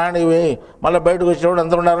దిగి స్నానం పోయి మళ్ళీ బయటకు వచ్చినప్పుడు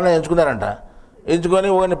అంతా ఉండాలని ఎంచుకున్నారంట. ఎంచుకొని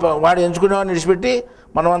వాడు ఎంచుకునేవాడిని విడిచిపెట్టి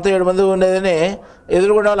మనం అంతా 7 మంది ఉండేదని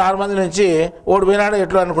ఎదురుకునే వాళ్ళు 6 మంది నుంచి ఓడిపోయినాడు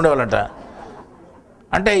ఎట్లా అనుకునేవాళ్ళంట.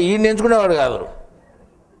 అంటే ఈయన్ని ఎంచుకునేవాడు కాదు,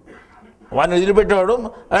 వాడిని వదిలిపెట్టేవాడు.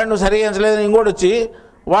 అదే నువ్వు సరిగా ఎంచలేదని ఇంకోటి వచ్చి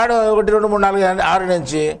వాడు 1, 2, 3, 4, 6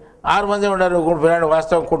 నుంచి 6 మంది ఉన్నారు. పోయినాడు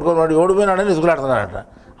వాస్తవం కొట్టుకొని వాడు ఓడిపోయినాడని ఎదుగులాడుతున్నాడట.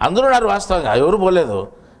 అందరూ ఉన్నారు వాస్తవంగా, ఎవరు పోలేదు.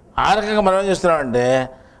 ఆ రకంగా మనం ఏం చేస్తున్నామంటే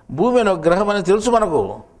భూమి అని ఒక గ్రహం అని తెలుసు మనకు,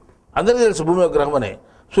 అందరికీ తెలుసు భూమి ఒక గ్రహం అని.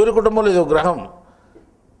 సూర్య కుటుంబంలో ఇది ఒక గ్రహం.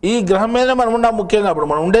 ఈ గ్రహం మీదనే మనం ఉన్నాం ముఖ్యంగా. అప్పుడు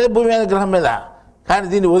మనం ఉండేది భూమి మీద, గ్రహం మీద. కానీ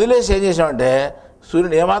దీన్ని వదిలేసి ఏం చేసామంటే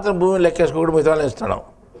సూర్యుని ఏమాత్రం భూమిని లెక్కేసుకోకుండా మిగతా వాళ్ళని ఇస్తున్నాం.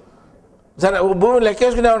 సరే భూమిని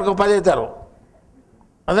లెక్కేసుకునేవాడికి 10 అవుతారు,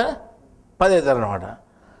 అదే 10 అవుతారు అనమాట.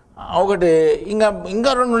 ఒకటి ఇంకా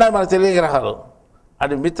 2 ఉన్నాయి మనకు తెలియ గ్రహాలు.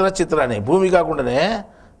 అది మిత్ర చిత్ర అని. భూమి కాకుండానే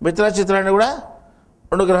మిత్ర చిత్ర అని కూడా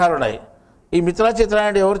 2 గ్రహాలు ఉన్నాయి. ఈ మిత్ర చిత్ర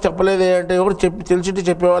అంటే ఎవరు చెప్పలేదు అంటే ఎవరు తెలిసింటే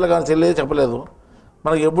చెప్పేవాళ్ళు కానీ తెలియదు, చెప్పలేదు.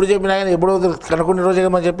 మనకు ఎప్పుడు చెప్పినా కానీ ఎప్పుడో కనుక్కునే రోజుగా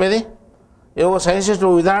మనం చెప్పేది. ఏవో సైన్సిస్ట్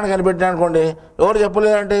విధానం కనిపెట్టినా అనుకోండి, ఎవరు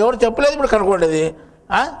చెప్పలేదు అంటే ఎవరు చెప్పలేదు ఇప్పుడు కనుక్కోండి.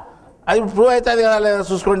 అది ప్రూవ్ అవుతుంది కదా లేదా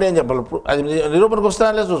చూసుకోండి అని చెప్పాలి. అది నిరూపణకు వస్తుందా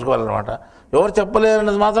లేదా చూసుకోవాలన్నమాట. ఎవరు చెప్పలేదు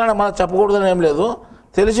అన్నది మాత్రాన మనం చెప్పకూడదని ఏం లేదు,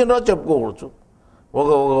 తెలిసిన రోజు చెప్పుకోకూడదు. ఒక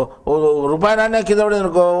రూపాయి నాణ్యం కింద పడేది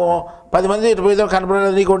అనుకో, 10 మంది ఇటు పోయితే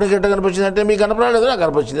కనపడలేదు, నీకు ఒకటి గట్ట కనిపించింది అంటే మీకు కనపడలేదు, నాకు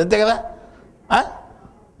కనిపించింది, అంతే కదా.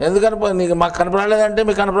 ఎందుకని నీకు మాకు కనపడలేదంటే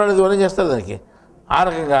మీకు కనపడలేదు, ఎవరేం చేస్తారు దానికి. ఆ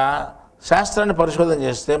రకంగా శాస్త్రాన్ని పరిశోధన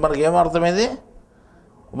చేస్తే మనకి ఏమర్థమైంది,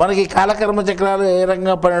 మనకి కాలకర్మ చక్రాలు ఏ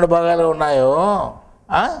రకంగా 12 భాగాలు ఉన్నాయో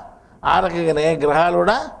ఆ రకంగానే గ్రహాలు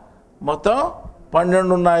కూడా మొత్తం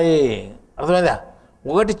 12 ఉన్నాయి. అర్థమైందా.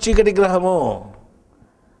 ఒకటి చీకటి గ్రహము,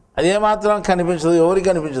 అదేమాత్రం కనిపించదు, ఎవరికి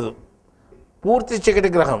కనిపించదు. పూర్తి చీకటి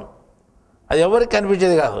గ్రహం, అది ఎవరికి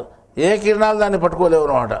కనిపించేది కాదు. ఏ కిరణాలు దాన్ని పట్టుకోలేవు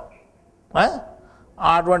అనమాట.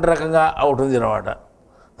 అటువంటి రకంగా అవుతుంది అనమాట.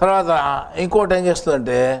 తర్వాత ఇంకోటి ఏం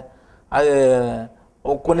చేస్తుందంటే అది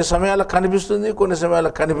కొన్ని సమయాల్లో కనిపిస్తుంది, కొన్ని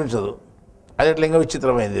సమయాల్లో కనిపించదు. అది ఎట్లా ఇంకా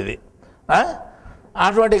విచిత్రమైంది ఇది.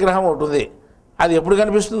 అటువంటి గ్రహం ఉంటుంది. అది ఎప్పుడు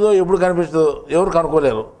కనిపిస్తుందో ఎప్పుడు కనిపిస్తుందో ఎవరు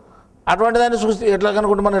కనుక్కోలేరు. అటువంటి దాన్ని చూస్తే ఎట్లా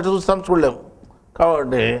కనుకుంటే మనం ఎట్లా చూస్తాం, చూడలేము.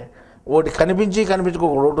 కాబట్టి ఒకటి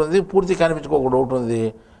కనిపించుకోకుండా ఒకటి ఉంది, పూర్తి కనిపించుకోకుండా ఒకటి ఉంది.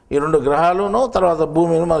 ఈ 2 గ్రహాలను తర్వాత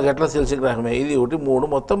భూమిని మనకు ఎట్లా తెలిసే గ్రహమే ఇది ఒకటి 3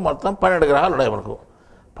 మొత్తం 12 గ్రహాలు ఉన్నాయి మనకు.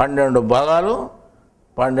 12 భాగాలు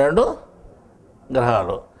 12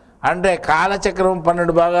 గ్రహాలు అంటే కాలచక్రం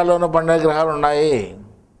 12 భాగాల్లోనూ 12 గ్రహాలు ఉన్నాయి.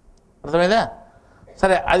 అర్థమైందా?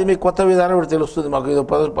 సరే, అది మీకు కొత్త విధానం ఇప్పుడు తెలుస్తుంది. మాకు ఇది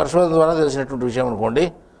పరిశోధన ద్వారా తెలిసినటువంటి విషయం అనుకోండి,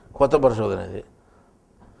 కొత్త పరిశోధన ఇది.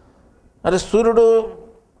 మరి సూర్యుడు,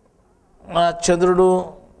 చంద్రుడు,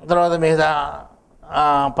 తర్వాత మిగతా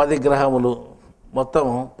 10 గ్రహములు మొత్తం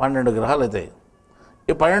 12 గ్రహాలు అవుతాయి.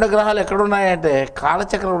 ఈ 12 గ్రహాలు ఎక్కడున్నాయంటే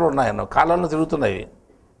కాలచక్రంలో ఉన్నాయి, కాలంలో తిరుగుతున్నాయి,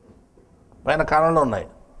 పైన కాలంలో ఉన్నాయి.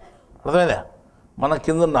 అర్థమైందా? మనం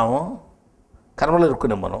కింద ఉన్నాము, కర్మలు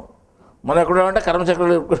ఇరుక్కున్నాం. మనం ఎక్కడున్నామంటే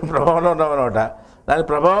కర్మచక్రంలో ఇరుక్కునే ప్రభావంలో ఉన్నామన్నమాట. దాని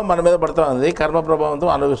ప్రభావం మన మీద పడుతూ ఉంది. కర్మ ప్రభావంతో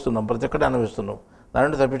అనుభవిస్తున్నాం, ప్రతి ఒక్కటి అనుభవిస్తున్నాం. దాని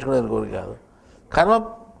నుండి తప్పించుకునేది కోరిక కాదు.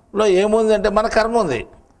 కర్మలో ఏముంది అంటే మన కర్మ ఉంది.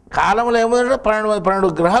 కాలంలో ఏముందంటే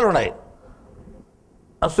 12 గ్రహాలు ఉన్నాయి.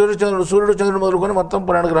 సూర్యుడు చంద్రుడు మొదలుకొని మొత్తం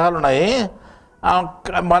 12 గ్రహాలు ఉన్నాయి.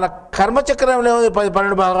 మన కర్మచక్రంలో ఏముంది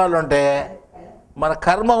 12 భాగాలు అంటే మన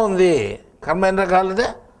కర్మ ఉంది. కర్మ ఎన్ని రకాలు అంటే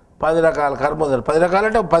 10 రకాల కర్మ ఉంది. 10 రకాలు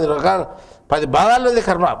అంటే 10 భాగాల్లో ఉంది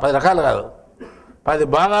కర్మ. 10 రకాలు కాదు, 10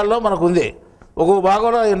 భాగాల్లో మనకు ఉంది. ఒక్కొక్క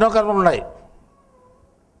భాగంలో ఎన్నో కర్మలు ఉన్నాయి.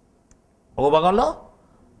 ఒక భాగంలో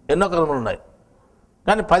ఎన్నో కర్మలు ఉన్నాయి.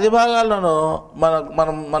 కానీ 10 భాగాల్లోనూ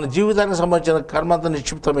మన జీవితానికి సంబంధించిన కర్మ అంతా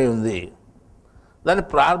నిక్షిప్తమై ఉంది. దాన్ని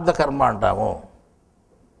ప్రారంధ కర్మ అంటాము.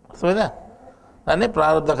 అర్థమైందా? దాన్ని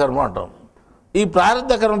ప్రారంధ కర్మ అంటాం. ఈ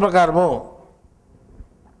ప్రారంధ కర్మ ప్రకారము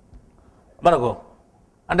మనకు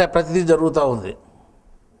అంటే ప్రతిదీ జరుగుతూ ఉంది.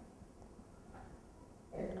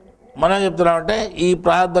 మనం చెప్తున్నామంటే ఈ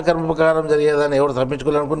ప్రారంధ కర్మ ప్రకారం జరిగేదాన్ని ఎవరు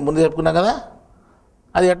తప్పించుకోవాలనుకుని ముందు చెప్పుకున్నాం కదా.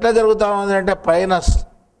 అది ఎట్లా జరుగుతూ ఉంది అంటే పైన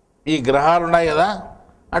ఈ గ్రహాలు ఉన్నాయి కదా,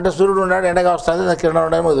 అంటే సూర్యుడు ఉన్నాడు ఎండగా వస్తుంది, దాని కిరణాలు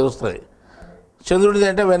ఉన్నాయో మాకు తెలుస్తుంది. చంద్రుడిది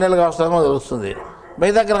అంటే వెన్నెలుగా వస్తుందో మాకు తెలుస్తుంది.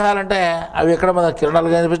 మిగతా గ్రహాలంటే అవి ఎక్కడ మన కిరణాలు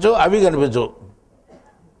కనిపించవు, అవి కనిపించవు,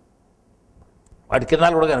 వాటి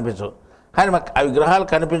కిరణాలు కూడా కనిపించవు. కానీ మాకు అవి గ్రహాలు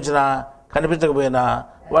కనిపించకపోయినా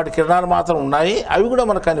వాటి కిరణాలు మాత్రం ఉన్నాయి, అవి కూడా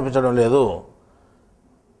మనకు కనిపించడం లేదు.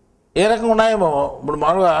 ఏ రకంగా ఉన్నాయేమో ఇప్పుడు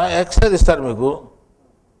మామూలుగా ఎక్స్రే ఇస్తారు మీకు,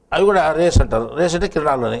 అవి కూడా రేస్ అంటారు. రేస్ అంటే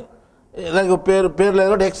కిరణాలని, దానికి పేరు లేదు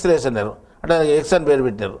కూడా ఎక్స్రేస్ అన్నారు. అంటే ఎక్స్ అని పేరు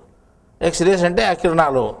పెట్టారు. ఎక్స్రేస్ అంటే ఆ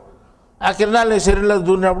కిరణాలు. ఆ కిరణాలు శరీరంలో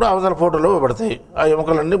దూరినప్పుడు అవతల ఫోటోలు పడతాయి, ఆ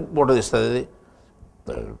ఎముకలన్నీ ఫోటో తీస్తుంది. అది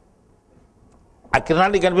ఆ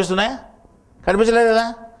కిరణాలు కనిపిస్తున్నాయా? కనిపించలేదు కదా.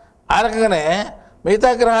 ఆ రకంగానే మిగతా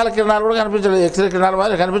గ్రహాల కిరణాలు కూడా కనిపించలేదు, ఎక్స్రే కిరణాలు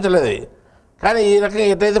మాత్రం కనిపించలేదు. కానీ ఈ రకంగా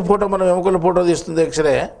ఎట్లయితే ఫోటో మనం ఎముకల ఫోటో తీస్తుంది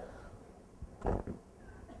ఎక్స్రే,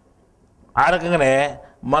 ఆ రకంగానే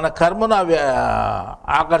మన కర్మను అవి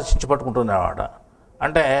ఆకర్షించి పట్టుకుంటున్నాయన్నమాట.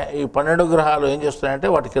 అంటే ఈ 12 గ్రహాలు ఏం చేస్తున్నాయంటే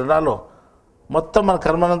వాటి కిరణాలు మొత్తం మన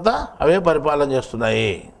కర్మనంతా అవే పరిపాలన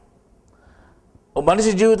చేస్తున్నాయి.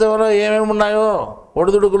 మనిషి జీవితంలో ఏమేమి ఉన్నాయో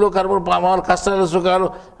ఒడిదుడుకులు, కర్మలు, కష్టాలు, సుఖాలు,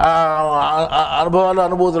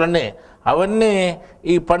 అనుభూతులన్నీ అవన్నీ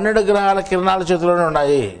ఈ 12 గ్రహాల కిరణాల చేతిలోనే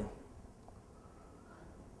ఉన్నాయి.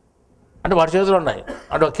 అంటే వాటి చేతిలో ఉన్నాయి.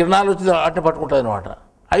 అంటే కిరణాలు వచ్చి వాటిని పట్టుకుంటాయి అన్నమాట.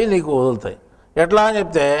 అవి నీకు వదులుతాయి. ఎట్లా అని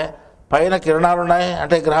చెప్తే పైన కిరణాలు ఉన్నాయి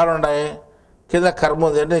అంటే గ్రహాలు ఉన్నాయి, కింద కర్మ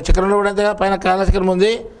ఉంది. అంటే చక్రంలో కూడా అంతే కదా, పైన కాలచక్రం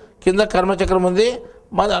ఉంది, కింద కర్మచక్రం ఉంది,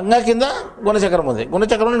 ఇంకా కింద గుణచక్రం ఉంది.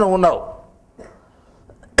 గుణచక్రంలో నువ్వు ఉన్నావు.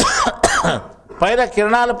 పైన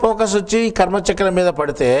కిరణాల ఫోకస్ వచ్చి కర్మచక్రం మీద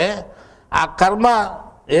పడితే ఆ కర్మ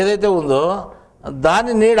ఏదైతే ఉందో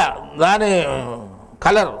దాని నీడ, దాని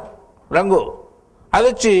కలర్, రంగు అది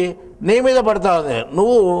వచ్చి నీ మీద పడుతూ ఉంది.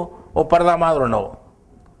 నువ్వు ఓ పరదా మాదిరి ఉన్నావు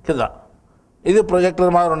కింద, ఇది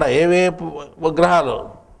ప్రొజెక్టర్ మాదిరి ఉన్నాయి ఏవే గ్రహాలు.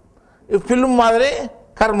 ఈ ఫిల్మ్ మాదిరి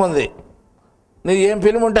కర్మ ఉంది. నీ ఏం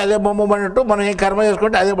ఫిల్మ్ ఉంటే అదే బొమ్మ పడినట్టు మనం ఏం కర్మ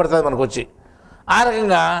చేసుకుంటే అదే పడుతుంది మనకు వచ్చి. ఆ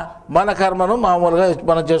రకంగా మన కర్మను మామూలుగా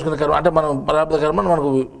మనం చేసుకునే కర్మ అంటే మనం ప్రారంభ కర్మను మనకు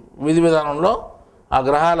విధి విధానంలో ఆ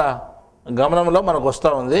గ్రహాల గమనంలో మనకు వస్తూ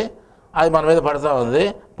ఉంది. అది మన మీద పడుతూ ఉంది.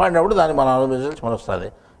 పడినప్పుడు దాన్ని మనం అనుభవించాల్సి మన వస్తుంది.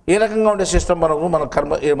 ఈ రకంగా ఉండే సిస్టమ్ మన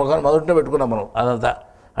కర్మ ఈ ముఖాన్ని మొదటినే పెట్టుకున్నాం మనం. అదంతా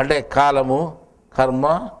అంటే కాలము, కర్మ,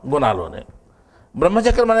 గుణాలు అని.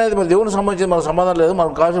 బ్రహ్మచక్రం అనేది మన దేవునికి సంబంధించి మనకు సంబంధం లేదు.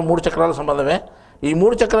 మనకు కావాల్సిన 3 చక్రాల సంబంధమే. ఈ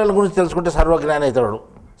 3 చక్రాల గురించి తెలుసుకుంటే సర్వజ్ఞాని అవుతాడు,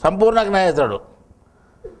 సంపూర్ణ జ్ఞాని అవుతాడు.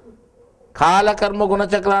 కాల, కర్మ,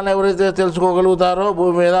 గుణచక్రాలను ఎవరైతే తెలుసుకోగలుగుతారో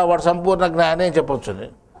భూమి మీద వాడు సంపూర్ణ జ్ఞాని అని చెప్పవచ్చు.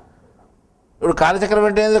 ఇప్పుడు కాలచక్రం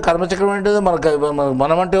అంటే ఏంది, కర్మచక్రం అంటే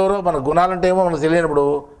మనం అంటే ఎవరో, మన గుణాలంటే ఏమో మనకు తెలియనప్పుడు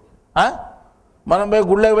మనం పోయి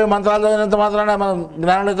గుళ్ళకి పోయి మంత్రాలు చదివినంత మాత్రాన మనం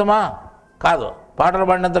జ్ఞానయుతమా? కాదు. పాటలు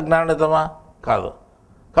పాడినంత జ్ఞానయుతమా? కాదు.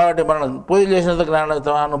 కాబట్టి మనం పూజలు చేసినంత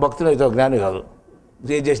జ్ఞానయుతమా? నువ్వు భక్తులు అవుతావు, జ్ఞాని కాదు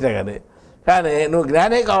ఏం చేసినా కానీ. కానీ నువ్వు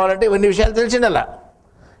జ్ఞానే కావాలంటే ఇవన్నీ విషయాలు తెలిసిండలా.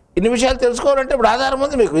 ఇన్ని విషయాలు తెలుసుకోవాలంటే ఇప్పుడు ఆధారం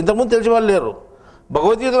ఉంది మీకు. ఇంతకుముందు తెలిసి వాళ్ళు లేరు.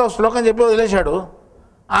 భగవద్గీతలో శ్లోకం చెప్పి వదిలేశాడు.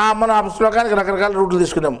 మనం ఆ శ్లోకానికి రకరకాల రూట్లు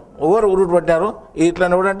తీసుకున్నాం. ఎవరు రూట్ పట్టినారు, ఇట్లా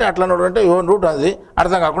నోడంటే అట్లా నోడంటే ఎవరి రూట్ అది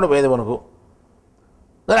అర్థం కాకుండా పోయేది మనకు.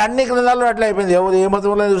 మరి అన్ని గ్రంథాల్లో అట్లా అయిపోయింది. ఎవరు ఏ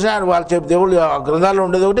మతంలో చూసినా వాళ్ళు చెప్పి దేవుళ్ళు ఆ గ్రంథాల్లో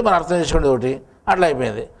ఉండేది ఒకటి, మనం అర్థం చేసుకునేది ఒకటి, అట్లా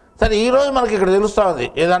అయిపోయింది. సరే ఈరోజు మనకి ఇక్కడ తెలుస్తూ ఉంది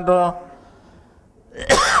ఏదంటో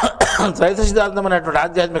త్రైత సిద్ధాంతం అనేటువంటి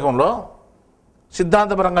ఆధ్యాత్మికంలో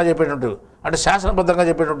సిద్ధాంతపరంగా చెప్పేటువంటి అంటే శాస్త్రబద్ధంగా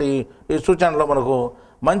చెప్పేటువంటి ఈ సూచనలో మనకు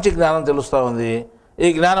మంచి జ్ఞానం తెలుస్తూ ఉంది. ఈ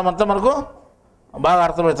జ్ఞానం అంతా మనకు బాగా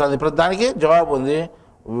అర్థమవుతుంది. ప్రతి దానికి జవాబు ఉంది,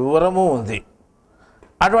 వివరము ఉంది.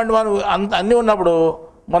 అటువంటి మనం అన్నీ ఉన్నప్పుడు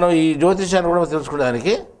మనం ఈ జ్యోతిష్యాన్ని కూడా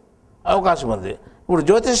తెలుసుకునేదానికి అవకాశం ఉంది. ఇప్పుడు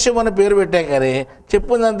జ్యోతిష్యం అనే పేరు పెట్టాం కానీ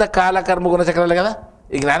చెప్పుందంతా కాలకర్మ గుణచక్రాలే కదా,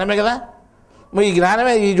 ఈ జ్ఞానమే కదా. ఈ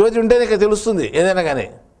జ్ఞానమే, ఈ జ్యోతి ఉంటేనే ఇక తెలుస్తుంది ఏదైనా కానీ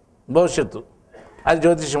భవిష్యత్తు. అది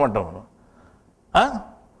జ్యోతిష్యం అంటాం మనం.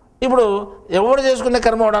 ఇప్పుడు ఎవడు చేసుకునే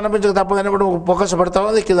కర్మ వాడు అనిపించక తప్పదన్నప్పుడు ఫోకస్ పడతా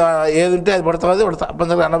ఉంది, కింద ఏది ఉంటే అది పడతా ఉంది, వాడు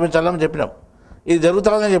తప్పనిసరిగా అనిపించాలని చెప్పినాం. ఇది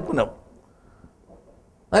జరుగుతుందని చెప్పుకున్నాం.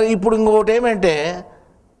 మరి ఇప్పుడు ఇంకొకటి ఏమంటే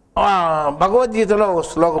భగవద్గీతలో ఒక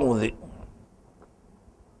శ్లోకం ఉంది.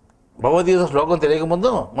 భగవద్గీత శ్లోకం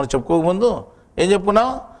తెలియకముందు మనం చెప్పుకోకముందు ఏం చెప్పుకున్నాం?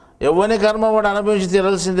 ఎవరిని కర్మ వాడు అనుభవించి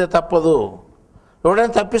తీరాల్సిందే, తప్పదు.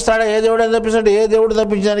 ఎవడైనా తప్పిస్తాడా? ఏ దేవుడైనా తప్పిస్తాడు? ఏ దేవుడు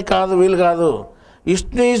తప్పించడానికి కాదు, వీలు కాదు.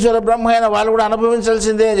 విష్ణు ఈశ్వర బ్రహ్మ అయిన వాళ్ళు కూడా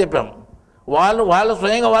అనుభవించాల్సిందే అని చెప్పాం. వాళ్ళు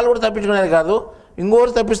స్వయంగా వాళ్ళు కూడా తప్పించుకునేది కాదు,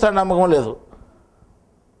 ఇంకోరు తప్పిస్తాడు నమ్మకం లేదు.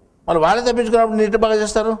 వాళ్ళు వాళ్ళే తప్పించుకున్నప్పుడు నిన్ను బాగా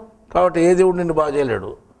చేస్తారు. కాబట్టి ఏ దేవుడు నిన్ను బాగా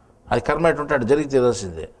చేయలేడు. అది కర్మ ఎటుంటాడు, జరిగి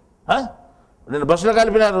తీరాల్సిందే. నిన్ను బస్సులో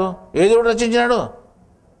కలిపినారు, ఏ దేవుడు రచించినాడు?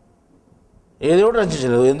 ఏ దేవుడు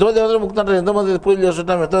రచించలేదు. ఎంతో దేవతలు ముక్కుతుంటారు, ఎంతోమంది పూజలు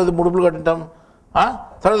చేస్తుంటాం, ఎంతోమంది ముడుపులు కట్టింటాం.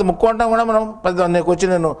 తర్వాత ముక్కు అంటాం కూడా మనం. నీకు వచ్చి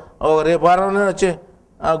నేను రేపు వారంలో వచ్చి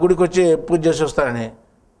గుడికి వచ్చి పూజ చేసి వస్తానని,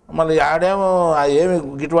 మళ్ళీ ఆడేమో ఏమి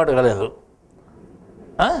గిట్టుబాటు కాలేదు.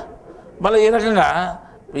 మళ్ళీ ఈ రకంగా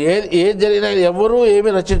ఏది జరిగినా ఎవరూ ఏమీ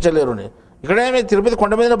రచించలేరు. ఇక్కడేమి తిరుపతి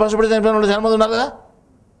కొండ మీద బస్సు పడి చనిపోయిన వాళ్ళు చాలా మంది ఉన్నారు కదా.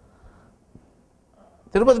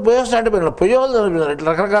 తిరుపతి పోయేస్తా అంటే పొయ్యేవాళ్ళు చనిపోయినారు. ఇట్లా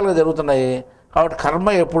రకరకాలుగా జరుగుతున్నాయి. కాబట్టి కర్మ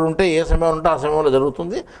ఎప్పుడు ఉంటే ఏ సమయం ఉంటే ఆ సమయంలో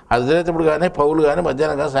జరుగుతుంది. అది జరిగేటప్పుడు కానీ పౌలు కానీ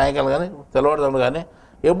మధ్యాహ్నం కానీ సాయంకాలం కానీ తెల్లవారుజామున కానీ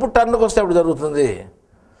ఎప్పుడు టర్న్కి వస్తే అప్పుడు జరుగుతుంది.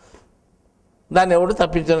 దాన్ని ఎవరు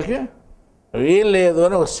తప్పించడానికి వీలు లేదు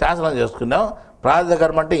అని ఒక శాసనం చేసుకున్నాం. ప్రారంభ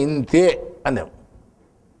కర్మ అంటే ఇంతే అన్నాం.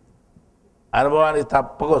 అనుభవానికి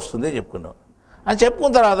తప్పక వస్తుంది చెప్పుకున్నాం. అని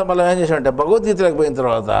చెప్పుకున్న తర్వాత మళ్ళీ ఏం చేసామంటే భగవద్గీతలోకి పోయిన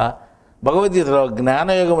తర్వాత భగవద్గీతలో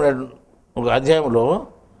జ్ఞానయోగం ఒక అధ్యాయంలో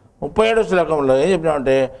 37వ శ్లోకంలో ఏం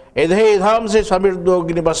చెప్పినామంటే యథైధాంసి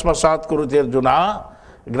సమిర్దోగ్ని భస్మసాత్ కురుతే అర్జున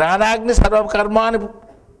జ్ఞానాగ్ని సర్వకర్మాన్ని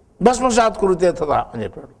భస్మసాత్ కురుతే తదా అని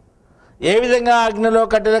చెప్పాడు. ఏ విధంగా అగ్నిలో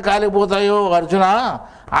కట్టెలు కాలిపోతాయో అర్జున,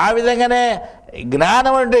 ఆ విధంగానే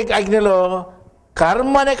జ్ఞానం అంటే అగ్నిలో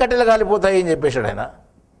కర్మనే కట్టెలు కాలిపోతాయి అని చెప్పేశాడు ఆయన.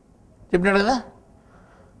 చెప్పినాడు కదా.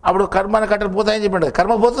 అప్పుడు కర్మనే కట్టెలు పోతాయని చెప్పాడు కదా,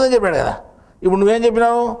 కర్మ పోతుందని చెప్పాడు కదా. ఇప్పుడు నువ్వేం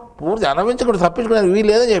చెప్పినావు? పూర్తి అనుభవించకుండా తప్పించుకునేది వీలు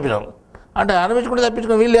లేదని చెప్పినావు. అంటే అనుభవించుకుంటే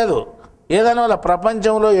తప్పించుకునే వీలు లేదు. ఏదైనా వల్ల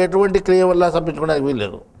ప్రపంచంలో ఎటువంటి క్రియ వల్ల తప్పించుకోవడానికి వీలు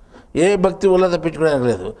లేదు. ఏ భక్తి వల్ల తప్పించుకోవడానికి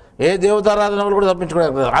లేదు. ఏ దేవతారాధన వల్ల కూడా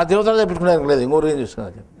తప్పించుకోవడానికి లేదు. ఆ దేవతలు తప్పించుకోవడానికి లేదు. ఇంకోరు ఏం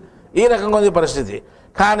చూసుకోవడానికి. ఈ రకంగా ఉంది పరిస్థితి.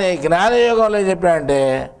 కానీ జ్ఞానయోగంలో ఏం చెప్పినాడంటే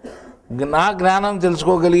నా జ్ఞానం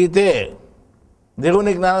తెలుసుకోగలిగితే,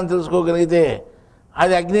 దేవుని జ్ఞానం తెలుసుకోగలిగితే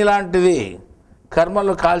అది అగ్ని లాంటిది,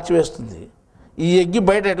 కర్మలు కాల్చివేస్తుంది. ఈ అగ్గి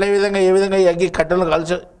బయట ఏ విధంగా ఈ అగ్గి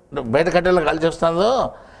బయట కట్టెలను కాల్చేస్తుందో,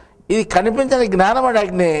 ఇది కనిపించని జ్ఞానం అంటే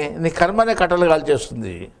అగ్ని నీ కర్మనే కట్టెలు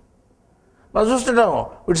కాల్చేస్తుంది. మనం చూస్తుంటాం,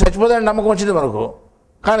 వీడు చచ్చిపోతాడని నమ్మకం వచ్చింది మనకు,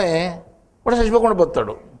 కానీ వాడు చచ్చిపోకుండా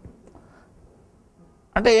పోతాడు.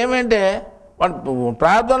 అంటే ఏమంటే వాడు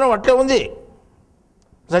ప్రార్థన అట్లే ఉంది,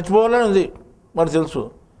 చచ్చిపోవాలని ఉంది మనకు తెలుసు,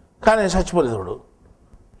 కానీ చచ్చిపోలేదు వాడు.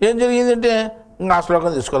 ఏం జరిగిందంటే ఇంకా ఆ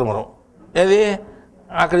శ్లోకం తీసుకోవాలి మనం. ఏది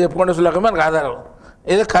అక్కడ చెప్పుకునే శ్లోకం మనకు ఆధారం.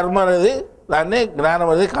 ఏదో కర్మ అనేది దాన్ని జ్ఞానం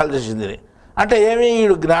అనేది కాల్ చేసింది. అంటే ఏమి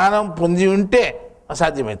వీడు జ్ఞానం పొంది ఉంటే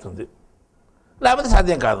అసాధ్యమవుతుంది, లేకపోతే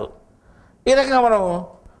సాధ్యం కాదు. ఈ రకంగా మనం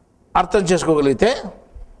అర్థం చేసుకోగలిగితే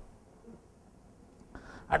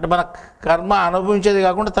అంటే మన కర్మ అనుభవించేది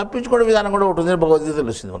కాకుండా తప్పించుకునే విధానం కూడా ఒకటి ఉంది. భగవద్గీత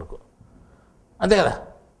తెలుస్తుంది మనకు, అంతే కదా.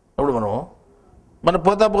 ఇప్పుడు మనం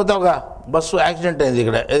పోతా ఒక బస్సు యాక్సిడెంట్ అయింది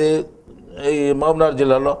ఇక్కడ, ఇది ఈ మహబూబ్నగర్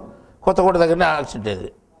జిల్లాలో కొత్తకోట దగ్గరనే యాక్సిడెంట్ అయింది.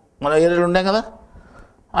 మన ఏరియాలో ఉండే కదా,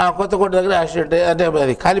 కొత్తకోట దగ్గర యాక్సిడెంట్ అంటే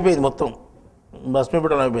అది కాలిపోయింది మొత్తం,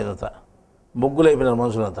 భస్మీపటం అయిపోయింది అంతా, బొగ్గులు అయిపోయినారు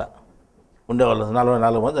మనుషులంతా ఉండేవాళ్ళు.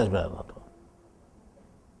 44 మంది చనిపోయినారు.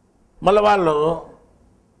 మళ్ళీ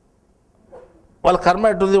వాళ్ళ కర్మ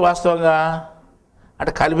ఎట్టుంది వాస్తవంగా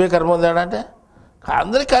అంటే కలిపే కర్మ ఉందాడంటే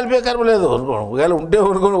అందరికీ కలిపే కర్మ లేదు. ఒకవేళ ఉంటే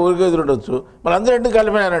ఊరికే ఉండొచ్చు. మళ్ళీ అందరూ ఎందుకు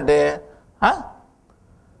కలిపినారంటే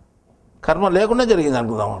కర్మ లేకుండా జరిగింది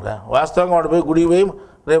అనుకుందాం. వాస్తవంగా వాడు పోయి గుడికి పోయి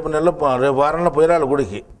రేపు వారంలో పోయిరాడు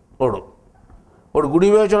గుడికి. వాడు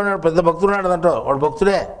గుడికి పోయి చూడాడు, పెద్ద భక్తుడు అంటో వాడు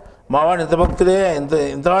భక్తుడే, మావాడు ఇంత భక్తుడే,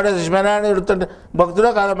 ఇంతవాడే చచ్చిపోయినా అని ఎడుతుంటే భక్తుడే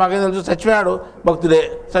కాదా మాకేం తెలుసు, చచ్చిపోయాడు భక్తుడే,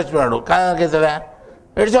 చచ్చిపోయాడు కాదనుకైతుందా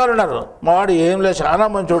ఎడిచేవాళ్ళు ఉన్నారు. మావాడు ఏం లేదు, చాలా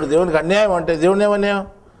మంచోడు, దేవునికి అన్యాయం అంటే దేవుడిని ఏమన్యాయం,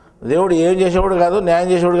 దేవుడు ఏం చేసేవాడు కాదు, న్యాయం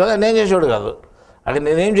చేసేవాడు కాదు, అన్యాయం చేసేవాడు కాదు. అక్కడ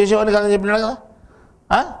నేనేం చేసేవాడిని కాదని చెప్పినాడు కదా.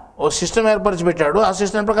 ఓ సిస్టమ్ ఏర్పరిచి పెట్టాడు, ఆ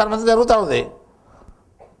సిస్టమ్ ప్రకారం అంతా జరుగుతూ ఉంది.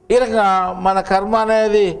 ఈ రకంగా మన కర్మ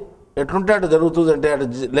అనేది ఎట్లుంటే అటు జరుగుతుందంటే అటు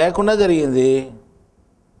లేకుండా జరిగింది.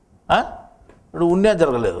 ఇప్పుడు ఉన్నా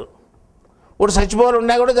జరగలేదు, వాడు చచ్చిపోవాలి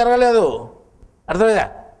ఉన్నా కూడా జరగలేదు. అర్థమైందా?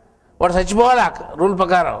 వాడు చచ్చిపోవాలి రూల్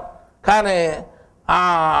ప్రకారం, కానీ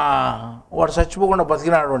వాడు చచ్చిపోకుండా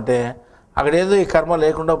బతికినాడు అంటే అక్కడేదో ఈ కర్మ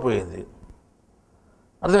లేకుండా పోయింది.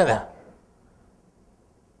 అర్థమైందా?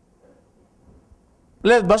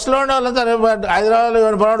 లేదు బస్సులో ఉండే వాళ్ళంతా హైదరాబాద్లో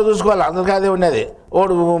పనుడు చూసుకోవాలి, అందరికీ అదే ఉన్నది.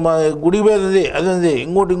 ఓడు గుడికి పోయింది, అది ఉంది,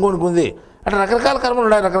 ఇంకోటికి ఉంది. అట్లా రకరకాల కర్మలు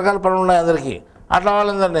ఉన్నాయి, రకరకాల పనులు ఉన్నాయి అందరికీ. అట్లా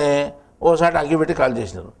వాళ్ళందరినీ ఓసారి అగ్గిపెట్టి కాల్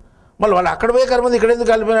చేసినారు. మళ్ళీ వాళ్ళు అక్కడ పోయి కర్మ ఇక్కడ ఎందుకు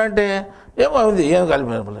కలిపినా అంటే ఏమో ఉంది, ఏం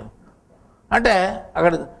కలిపిన అంటే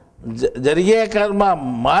అక్కడ జరిగే కర్మ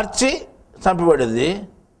మార్చి చంపబడింది,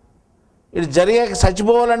 ఇది జరిగే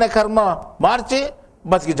చచ్చిపోవాలనే కర్మ మార్చి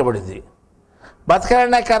బతికించబడింది.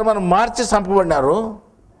 బతకాలనే కర్మను మార్చి చంపబడినారు.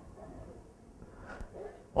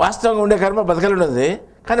 వాస్తవంగా ఉండే కర్మ బతకాలని ఉంది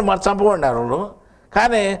కానీ మరి చంపబడినారు.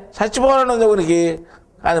 కానీ చచ్చిపోవాలని ఉంది ఊరికి,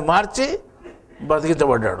 కానీ మార్చి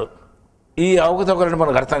బతికించబడ్డాడు. ఈ అవకతవకలని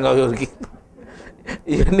మనకు అర్థం కావు ఎవరికి.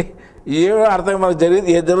 ఇవన్నీ ఏమో అర్థం మనకు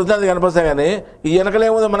ఏది జరుగుతుంది కనిపిస్తాయి, కానీ ఈ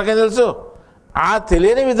వెనకలేముందో మనకేం తెలుసు. ఆ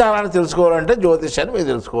తెలియని విధానాన్ని తెలుసుకోవాలంటే జ్యోతిష్యాన్ని మీరు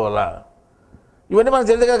తెలుసుకోవాలా. ఇవన్నీ మనకు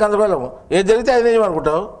తెలియదు కదా, గందరగోళము. ఏది జరిగితే అది నిజం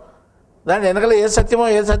అనుకుంటావు, దాని వెనకలో ఏది సత్యమో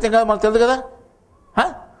ఏది సత్యం కాదో మనకు తెలియదు కదా.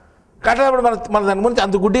 కట్టేటప్పుడు మన దాని గురించి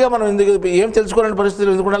అంత గుడ్డిగా మనం ఎందుకు ఏం తెలుసుకోవాలని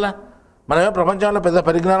పరిస్థితులు ఎందుకుండాలా? మనమే ప్రపంచంలో పెద్ద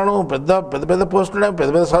పరిజ్ఞానం, పెద్ద పోస్టులు,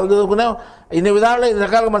 పెద్ద చదువు చదువుకున్నాం, ఇన్ని విధాలు ఇన్ని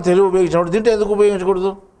రకాలుగా మనం తెలివి ఉపయోగించినప్పుడు దీంట్లో ఎందుకు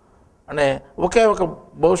ఉపయోగించకూడదు అనే ఒకే ఒక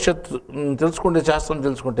భవిష్యత్తు తెలుసుకుంటే, శాస్త్రం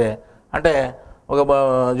తెలుసుకుంటే, అంటే ఒక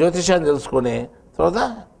జ్యోతిష్యాన్ని తెలుసుకొని తర్వాత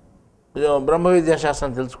బ్రహ్మ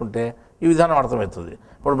విద్యాశాస్త్రం తెలుసుకుంటే ఈ విధానం అర్థమవుతుంది.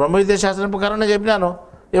 ఇప్పుడు బ్రహ్మ విద్యాశాస్త్రం ప్రకారం నేను చెప్పినాను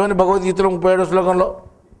ఏమని భగవద్గీతలో 37వ శ్లోకంలో,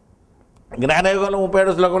 జ్ఞానయోగంలో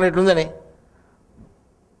 37వ శ్లోకంలో ఎట్లుందని.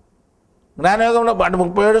 జ్ఞానయోగంలో అంటే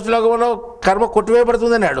 37వ శ్లోకంలో కర్మ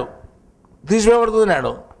కొట్టివేయబడుతుంది అన్నాడు, తీసివేయబడుతుంది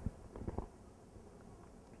అన్నాడు.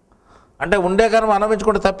 అంటే ఉండే కర్మ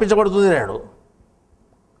అనుభవించుకుంటే తప్పించబడుతుంది అన్నాడు.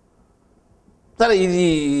 సరే ఇది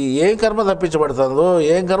ఏం కర్మ తప్పించబడుతుందో,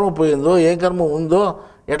 ఏం కర్మ పోయిందో, ఏం కర్మ ఉందో,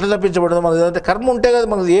 ఎట్లా తప్పించబడుతుందో మనకు అంటే కర్మ ఉంటే కదా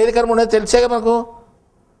మనకు ఏది కర్మ ఉండేది తెలిసేగా మనకు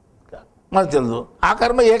తెలుసు. ఆ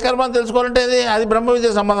కర్మ ఏ కర్మ అని తెలుసుకోవాలంటే అది బ్రహ్మ విద్య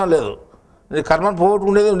సంబంధం లేదు. ఇది కర్మను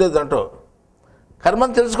పోగొట్టుకునేది ఉండేది అంటూ.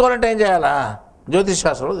 కర్మను తెలుసుకోవాలంటే ఏం చేయాలా? జ్యోతిష్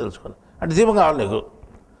శాస్త్రంలో తెలుసుకోవాలి. అంటే దీపం కావాలి నీకు.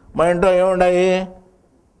 మా ఇంట్లో ఏముండాయి,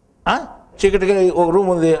 చీకటిగా ఒక రూమ్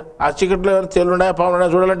ఉంది, ఆ చీకటిలో తేళ్ళు ఉన్నాయా పాములు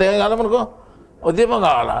ఉన్నాయా చూడాలంటే ఏం కావాలి మనకు? ఒక దీపం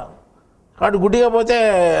కావాలా. కాబట్టి గుడ్డిగా పోతే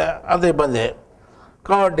అంత ఇబ్బంది.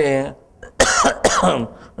 కాబట్టి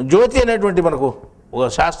జ్యోతి అనేటువంటి మనకు ఒక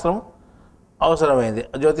శాస్త్రం అవసరమైంది,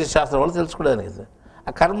 జ్యోతిష్ శాస్త్రం వల్ల తెలుసుకోవడానికి. ఆ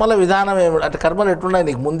కర్మల విధానం ఏమి అంటే కర్మలు ఎట్లున్నాయి,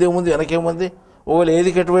 నీకు ముందేముంది వెనకేముంది, ఒకవేళ ఏది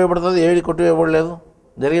కొట్టివేయబడుతుంది ఏది కొట్టివేయబడలేదు,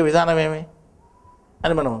 జరిగే విధానం ఏమి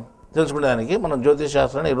అని మనం తెలుసుకునేదానికి మనం జ్యోతిష్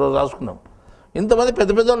శాస్త్రాన్ని ఈరోజు రాసుకున్నాం. ఇంతమంది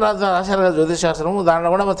పెద్ద పెద్దలు రాశారు కదా జ్యోతిష్ శాస్త్రం.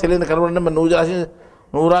 దాంట్లో కూడా మనకు తెలియని కర్మలు మరి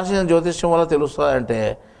నువ్వు రాసిన జ్యోతిష్యం వల్ల తెలుస్తుందంటే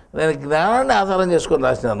నేను జ్ఞానాన్ని ఆధారం చేసుకొని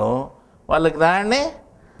రాసినాను, వాళ్ళ జ్ఞానాన్ని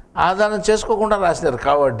ఆధారం చేసుకోకుండా రాసినారు.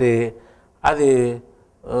 కాబట్టి అది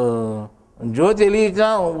జ్యోతి వెలిగించినా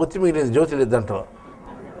ఒత్తి మిగిలింది, జ్యోతి లేదంటాం.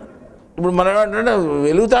 ఇప్పుడు మనం ఏమంటే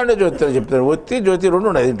వెలుగుతా ఉండే జ్యోతి చెప్తారు, ఒత్తి జ్యోతి రెండు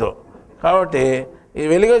ఉన్నాయి దీంట్లో. కాబట్టి ఈ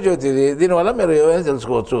వెలుగే జ్యోతి ఇది, దీనివల్ల మీరు ఏమైనా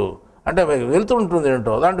తెలుసుకోవచ్చు. అంటే వెలుతురు ఉంటుంది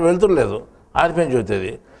ఏంటో, దాంట్లో వెలుతురు లేదు, ఆరిపోయిన జ్యోతి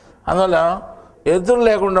అది. అందువల్ల వెలుతురు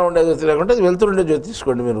లేకుండా ఉండే జ్యోతి లేకుంటే వెలుతురు ఉండే జ్యోతి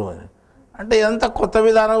తీసుకోండి మీరు. అంటే ఎంత కొత్త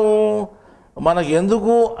విధానం మనకు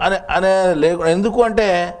ఎందుకు అనే లేకుండా, ఎందుకు అంటే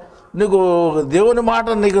నీకు దేవుని మాట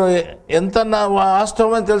నీకు ఎంత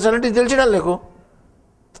వాస్తవమని తెలుసాలంటే ఇది తెలిసిన నీకు.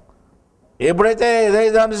 ఎప్పుడైతే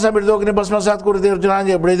ఏదైతే సమిడితోకి భస్మసాత్ కూర తీర్చున్నా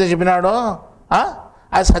అని ఎప్పుడైతే చెప్పినాడో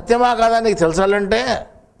అది సత్యమా కాదా నీకు తెలుసాలంటే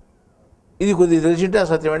ఇది కొద్దిగా తెలిసింటే ఆ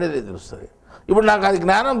సత్యం అనేది తెలుస్తుంది. ఇప్పుడు నాకు అది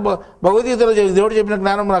జ్ఞానం భగవద్గీతలో దేవుడు చెప్పిన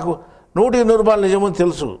జ్ఞానం నాకు 100 రూపాయలు నిజమని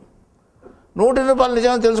తెలుసు. 100 రూపాయలు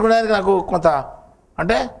నిజమని తెలుసుకోవడానికి నాకు కొంత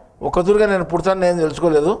అంటే ఒక్కతురుగా నేను పుడతాను నేను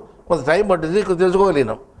తెలుసుకోలేదు, కొంత టైం పట్టింది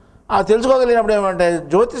తెలుసుకోగలిగినాం. ఆ తెలుసుకోగలిగినప్పుడు ఏమంటే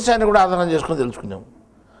జ్యోతిష్యాన్ని కూడా ఆధారం చేసుకొని తెలుసుకున్నాం,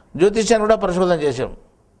 జ్యోతిష్యాన్ని కూడా పరిశోధన చేసాం.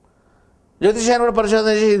 జ్యోతిష్యాన్ని కూడా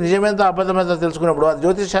పరిశోధన చేసి నిజమేంత అబద్ధమేంత తెలుసుకున్నప్పుడు ఆ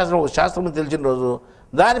జ్యోతిష్ శాస్త్రం ఒక శాస్త్రం తెలిసిన రోజు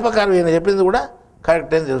దాని ప్రకారం ఈయన చెప్పింది కూడా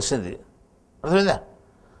కరెక్ట్ అని తెలిసింది. అర్థమైందా?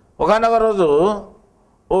 ఒకానొక రోజు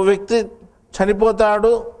ఓ వ్యక్తి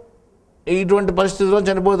చనిపోతాడు, ఇటువంటి పరిస్థితుల్లో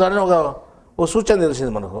చనిపోతాడని ఓ సూచన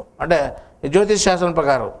తెలిసింది మనకు. అంటే జ్యోతిష్ శాస్త్రం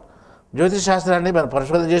ప్రకారం, జ్యోతిష్ శాస్త్రాన్ని మనం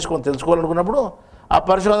పరిశోధన చేసుకొని తెలుసుకోవాలనుకున్నప్పుడు ఆ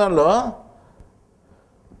పరిశోధనలో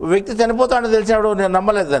వ్యక్తి చనిపోతాడని తెలిసినప్పుడు నేను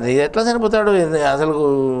నమ్మలేదు దాన్ని. ఎట్లా చనిపోతాడు అసలు,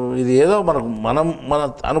 ఇది ఏదో మనం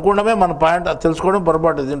అనుకోవడమే మన పాయింట్ తెలుసుకోవడం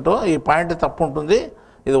పొరపాటు. దీంట్లో ఈ పాయింట్ తప్పు ఉంటుంది,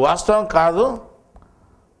 ఇది వాస్తవం కాదు,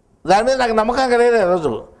 దాని మీద నాకు నమ్మకం కలిగేది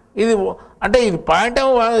రోజు. ఇది అంటే ఇది పాయింట్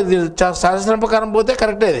ఏమో, ఇది శాస్త్రం ప్రకారం పోతే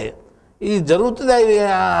కరెక్టే, ఇది జరుగుతుంది, ఇది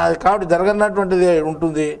కాబట్టి జరగనటువంటిది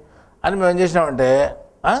ఉంటుంది అని మేము ఏం చేసినామంటే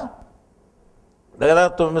దగ్గర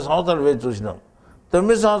 9 సంవత్సరాలు వేచి చూసినాం.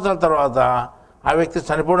 9 సంవత్సరాల తర్వాత ఆ వ్యక్తి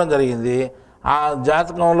చనిపోవడం జరిగింది. ఆ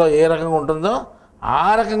జాతకంలో ఏ రకంగా ఉంటుందో ఆ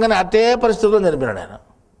రకంగానే అదే పరిస్థితుల్లో చనిపోయాడు ఆయన.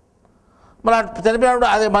 మరి చనిపోయినప్పుడు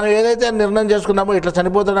అదే మనం ఏదైతే నిర్ణయం చేసుకున్నామో ఇట్లా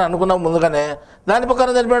చనిపోతాడని అనుకున్నామో ముందుగానే, దాని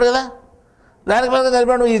ప్రకారం చనిపోయాడు కదా, దాని ప్రకారం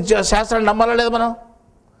చనిపోయాడు. ఈ శాస్త్రాన్ని నమ్మాలా లేదా మనం?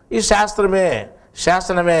 ఈ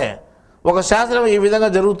శాస్త్రమే ఒక శాస్త్రం ఈ విధంగా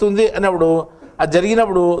జరుగుతుంది అన్నప్పుడు, అది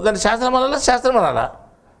జరిగినప్పుడు దాన్ని శాస్త్రం అనాలా, శాస్త్రం అనాలా?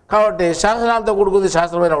 కాబట్టి శాస్త్రాలతో కూడుకుంది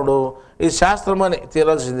శాస్త్రమైనప్పుడు ఈ శాస్త్రము అని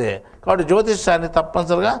తీరాల్సిందే. కాబట్టి జ్యోతిష్యాన్ని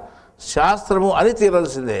తప్పనిసరిగా శాస్త్రము అని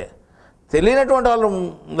తీరాల్సిందే. తెలియనటువంటి వాళ్ళు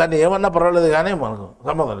దాన్ని ఏమన్నా పర్వాలేదు, కానీ మనకు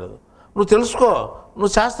సంబంధం లేదు. నువ్వు తెలుసుకో,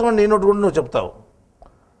 నువ్వు శాస్త్రం అని నేను కూడా నువ్వు చెప్తావు,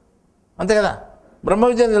 అంతే కదా. బ్రహ్మ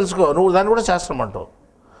విద్యను తెలుసుకో, నువ్వు దాన్ని కూడా శాస్త్రం అంటావు.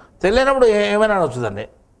 తెలియనప్పుడు ఏమైనా అనొచ్చు, దాన్ని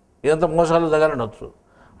ఇదంతా మోసాలు తగాలనొచ్చు.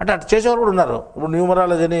 అంటే అటు చేసేవారు కూడా ఉన్నారు. ఇప్పుడు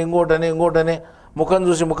న్యూమరాలజీ అని ఇంకోటని ముఖం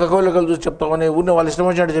చూసి ముఖ కవలికలు చూసి చెప్తామని ఊరిని వాళ్ళు ఇష్టం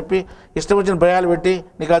వచ్చినట్టు చెప్పి ఇష్టం వచ్చిన భయాలు పెట్టి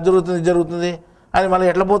నీకు అది జరుగుతుంది ఇది జరుగుతుంది అని మళ్ళీ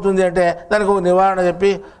ఎట్లా పోతుంది అంటే దానికి ఒక నివారణ చెప్పి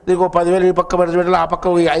నీకు 10,000 ఈ పక్క ఖర్చు పెట్టాలా, ఆ పక్క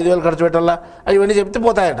 5,000 ఖర్చు పెట్టాలా, ఇవన్నీ చెప్తే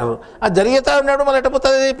పోతాయంటారు. అది జరిగేతా ఉన్నాడు, మళ్ళీ ఎట్లా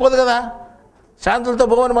పోతుంది? పోదు కదా. శాంతులతో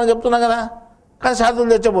పోవని మనం చెప్తున్నాం కదా, కానీ శాంతులు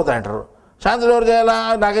తెచ్చే పోతాయంటారు. శాంతులు ఎవరు చేయాలా?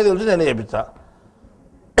 నాకే తెలుసు, నేనే చెప్తా.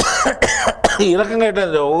 ఈ రకంగా ఎట్లా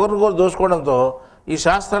ఒకరికొకరు దోసుకోవడంతో ఈ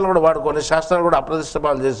శాస్త్రాలు కూడా వాడుకొని శాస్త్రాలు కూడా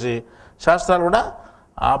అప్రతిష్టపాలు చేసి శాస్త్రాలు కూడా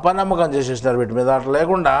అపనమ్మకం చేసేసినారు వీటి మీద. అట్లా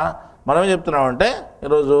లేకుండా మనమేం చెప్తున్నామంటే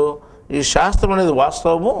ఈరోజు ఈ శాస్త్రం అనేది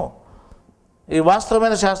వాస్తవము, ఈ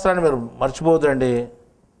వాస్తవమైన శాస్త్రాన్ని మీరు మర్చిపోతుందండి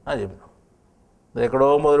అని చెప్పినాం. ఎక్కడో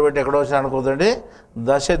మొదలుపెట్టి ఎక్కడో వచ్చి అనుకోదండి,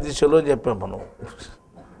 దశ-దిశలు అని చెప్పాం మనం.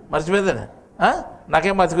 మర్చిపోయిందని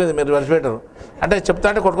నాకేం మర్చిపోయింది, మీరు మర్చిపెట్టారు అంటే చెప్తా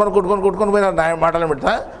అంటే కొట్టుకొని పోయినా నా మాటలు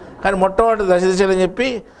పెడతా. కానీ మొట్టమొదటి దశ-దిశలు అని చెప్పి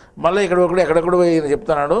మళ్ళీ ఎక్కడెక్కడ పోయి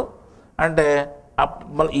చెప్తున్నాడు అంటే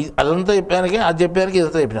మళ్ళీ అదంతా చెప్పానికే, అది చెప్పానికి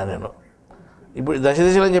ఇదంతా చెప్పినాను నేను. ఇప్పుడు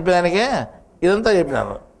దశ-దిశలు అని చెప్పేదానికే ఇదంతా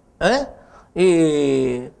చెప్పినాను. ఈ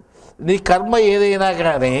నీ కర్మ ఏదైనా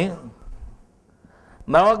కానీ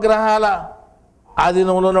నవగ్రహాల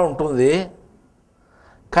ఆధీనంలోనే ఉంటుంది.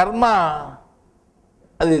 కర్మ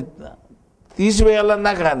అది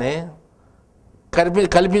తీసివేయాలన్నా కానీ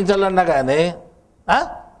కల్పించాలన్నా కానీ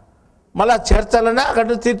మళ్ళీ చేర్చాలన్నా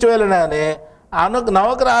అక్కడ తీర్చివేయాలన్నా కానీ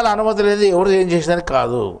నవగ్రహాల అనుమతి లేదు ఎవరు ఏం చేసేదానికి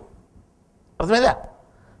కాదు. అర్థమైందా?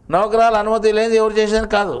 నవగ్రహాల అనుమతి లేదు ఎవరు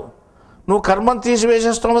చేసేదానికి కాదు. నువ్వు కర్మను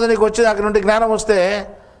తీసివేసేస్తామో నీకు వచ్చేది అక్కడ నుండి జ్ఞానం వస్తే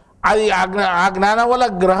అది ఆ జ్ఞానం వల్ల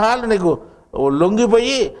గ్రహాలు నీకు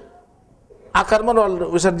లొంగిపోయి ఆ కర్మను వాళ్ళు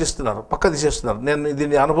విసర్జిస్తున్నారు, పక్క తీసేస్తున్నారు. నేను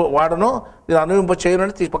దీన్ని వాడను, దీన్ని అనుభవింప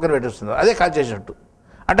చేయను తీసి పక్కన పెట్టేస్తున్నారు. అదే కాల్ చేసినట్టు.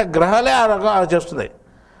 అంటే గ్రహాలే ఆ రకం చేస్తున్నాయి.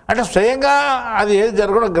 అంటే స్వయంగా అది ఏది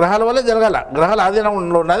జరగడం గ్రహాల వల్లే జరగాల. గ్రహాల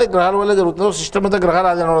ఆధీనంలో ఉన్నది, గ్రహాల వల్లే జరుగుతుంది. సిస్టమ్ అంతా గ్రహాల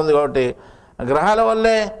ఆధీనంలో ఉంది కాబట్టి గ్రహాల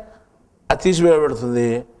వల్లే అది తీసివేయబడుతుంది.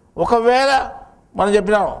 ఒకవేళ మనం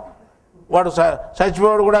చెప్పినాం వాడు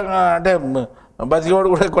చచ్చిపోయాడు కూడా, అంటే బతికేవాడు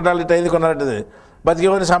కూడా కొన్నాళ్ళు ఇటు అయింది కొన్నాళ్ళది,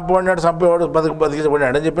 బతికేవాడిని చంపేవాడు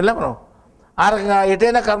బతికించబడినాడు అని చెప్పినా మనం. ఆ రకంగా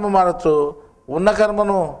ఎటైనా కర్మ మారచ్చు. ఉన్న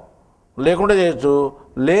కర్మను లేకుండా చేయొచ్చు,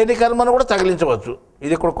 లేని కర్మను కూడా తగిలించవచ్చు.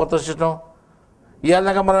 ఇది కూడా కొత్త సిస్టం.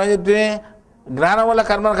 ఇవాళ మనం ఏం చెప్తే జ్ఞానం వల్ల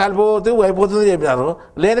కర్మను అయిపోతుంది చెప్పినారు.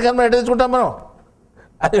 లేని కర్మను ఎట్లా తెచ్చుకుంటాం మనం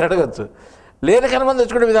అది అడగచ్చు. లేని కర్మను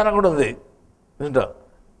తెచ్చుకునే విధానం కూడా ఉంది ఏంటో.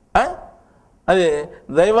 అది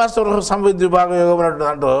దైవాస్త్ర సంవిధి విభాగ యోగం అన్నట్టు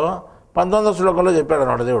దాంట్లో 19వ శ్లోకంలో చెప్పాడు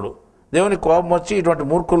అన్నమాట దేవుడు. దేవుని కోపం వచ్చి ఇటువంటి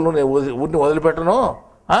మూర్ఖులను నేను ఊరిని వదిలిపెట్టను,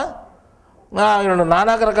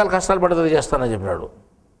 నానా రకాల కష్టాలు పడుతుంది చేస్తానని చెప్పినాడు.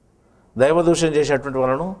 దైవదూషణ చేసేటువంటి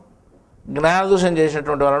వాళ్ళను, జ్ఞానదూషణ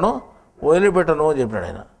చేసేటువంటి వాళ్ళను వదిలిపెట్టను అని చెప్పినాడు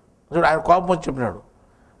ఆయన. చూడు, ఆయన కోపం వచ్చి చెప్పినాడు.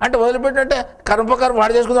 అంటే వదిలిపెట్టినట్టే కర్మకారం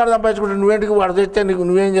వాడు చేసుకుని సంపాదించుకుంటే నువ్వేంటికి వాడు చేస్తే నీకు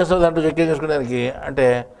నువ్వేం చేస్తావు దాంట్లో చెక్కేం చేసుకునేదానికి అంటే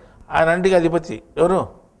ఆయన అంటికి అధిపతి ఎవరు?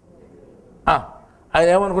 ఆయన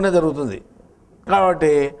ఏమనుకునే జరుగుతుంది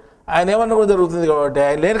కాబట్టి ఆయన ఏమనుకునే జరుగుతుంది కాబట్టి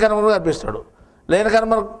ఆయన లేని కర్మను కనిపిస్తాడు. లేని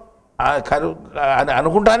కర్మ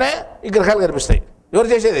అనుకుంటానే ఈ గ్రహాలు కనిపిస్తాయి. ఎవరు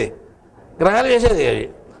చేసేది? గ్రహాలు చేసేది. అవి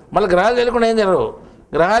మళ్ళీ గ్రహాలు తెలియకుండా ఏం జరగవు,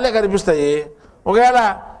 గ్రహాలే కనిపిస్తాయి. ఒకవేళ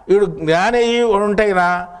వీడు జ్ఞాని ఉంటేనా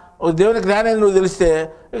దేవుని జ్ఞానం నువ్వు తెలిస్తే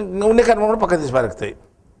ఉండే కర్మ కూడా పక్కన తీసి పారేస్తాయి.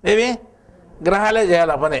 ఏవి గ్రహాలే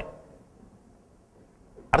చేయాలి ఆ పని.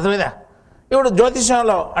 అర్థమైందా? ఇప్పుడు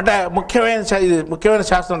జ్యోతిషంలో అంటే ముఖ్యమైన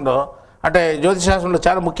శాస్త్రంలో అంటే జ్యోతిష శాస్త్రంలో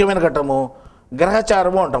చాలా ముఖ్యమైన ఘట్టము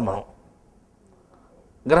గ్రహచారము అంటాం మనం.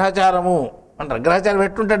 గ్రహచారము అంటారు. గ్రహచారం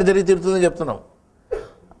ఎట్టుంటే అటు జరిగి తీరుతుందని చెప్తున్నాం.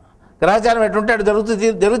 గ్రహచారం ఎట్టుంటే అటు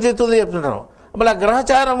జరుగు తీరుతుంది చెప్తున్నాం. మళ్ళీ ఆ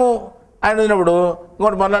గ్రహచారము ఆయన ఉన్నప్పుడు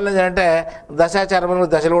ఇంకోటి మనలో ఏంటంటే దశాచారం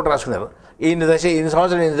దశలు కూడా రాసుకున్నారు. ఇన్ని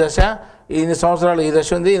సంవత్సరాలు ఇన్ని దశ, ఇన్ని సంవత్సరాలు ఈ దశ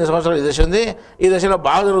ఉంది, ఇన్ని సంవత్సరాలు ఈ దశ ఉంది, ఈ దశలో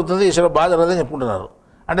బాగా జరుగుతుంది, ఈ దశలో బాగా జరగదని చెప్పుకుంటున్నారు.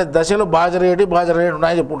 అంటే దశలో బాగా జరిగేటి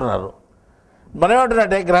ఉన్నాయని చెప్పుకుంటున్నారు. మనం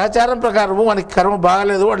ఏమంటున్నట్టే గ్రహచారం ప్రకారము మనకి కర్మ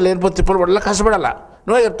బాగాలేదు, వాడు లేనిపోతే తిప్పలు పడాలా, కష్టపడాలా.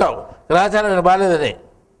 నువ్వే చెప్తావు గ్రహచారం బాగాలేదని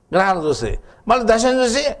గ్రహాలను చూసి, మళ్ళీ దశను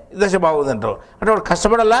చూసి దశ బాగుందంటావు. అంటే వాడు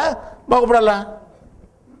కష్టపడాలా బాగుపడాలా,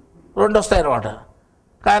 రెండు వస్తాయి అన్నమాట.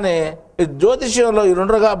 కానీ ఈ జ్యోతిష్యంలో ఈ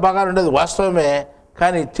రెండు భాగాలు ఉండేది వాస్తవమే.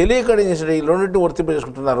 కానీ తెలియకడి ఈ రెండింటిని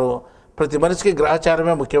వర్తింపజేసుకుంటున్నారు. ప్రతి మనిషికి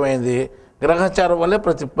గ్రహచారమే ముఖ్యమైనది. గ్రహచారం వల్లే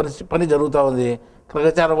ప్రతి పని జరుగుతూ ఉంది.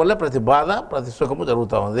 గ్రహచారం వల్లే ప్రతి బాధ ప్రతి సుఖము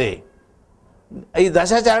జరుగుతూ ఉంది. ఈ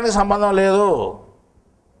దశాచారానికి సంబంధం లేదు.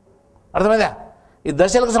 అర్థమైందా? ఈ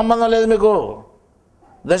దశలకు సంబంధం లేదు. మీకు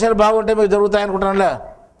దశలు బాగుంటే మీకు జరుగుతాయి అనుకుంటున్నానులే.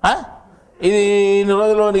 ఇది ఇన్ని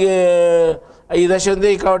రోజుల్లో ఈ దశ ఉంది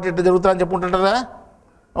కాబట్టి ఇట్లా జరుగుతుందని చెప్పుకుంటుంటారా?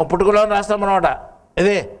 పుట్టుకలో రాస్తామన్నమాట.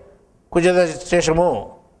 ఇదే కుజదశ శేషము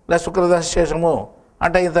లేదా శుక్రదశ శేషము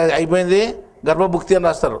అంటే ఇంత అయిపోయింది గర్భభుక్తి అని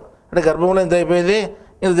రాస్తారు. అంటే గర్భంలో ఇంత అయిపోయింది,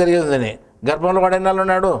 ఇంత జరిగిందని. గర్భంలో వాడు ఎన్నాళ్ళు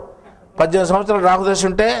ఉన్నాడు? 18 సంవత్సరాలు రాహుదశ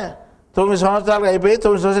ఉంటే 9 సంవత్సరాలు అయిపోయి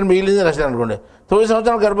 9 సంవత్సరాలు మిగిలింది రాశారు అనుకోండి. 9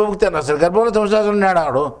 సంవత్సరాలు గర్భభుక్తి అని రాస్తారు. గర్భంలో 9 సంవత్సరాలు ఉన్నాడు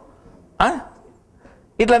ఆడు.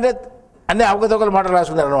 ఇట్లా అన్నీ అవకతవకలు మాటలు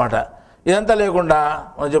రాసుకున్నారు అనమాట. ఇదంతా లేకుండా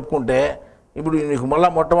మనం చెప్పుకుంటే ఇప్పుడు నీకు మళ్ళీ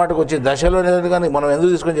మొట్టమొదటికి వచ్చే దశలో అనేది కానీ మనం ఎందుకు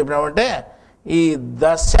తీసుకొని చెప్పినామంటే ఈ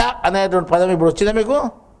దశ అనేటువంటి పదం ఇప్పుడు వచ్చిందా మీకు?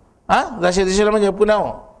 దశ దిశలు అని చెప్పుకున్నాము.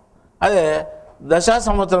 అదే దశా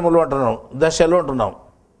సంవత్సరములు అంటున్నాం, దశలు అంటున్నాం.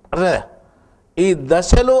 అర్థమే? ఈ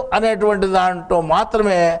దశలు అనేటువంటి దాంట్లో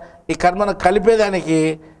మాత్రమే ఈ కర్మను కలిపేదానికి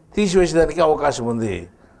తీసివేసేదానికి అవకాశం ఉంది.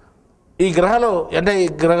 ఈ గ్రహాలు అంటే ఈ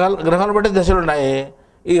గ్రహాలు బట్టి దశలు ఉన్నాయి.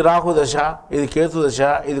 ఈ రాహు దశ, ఇది కేతు దశ,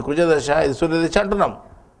 ఇది కుజ దశ, ఇది సూర్య దశ అంటున్నాం.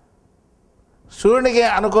 సూర్యునికి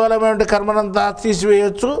అనుకూలమైన కర్మనంతా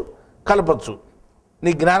తీసివేయచ్చు, కలపచ్చు.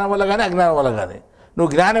 నీ జ్ఞానం వల్ల కానీ అజ్ఞానం వల్ల కానీ. నువ్వు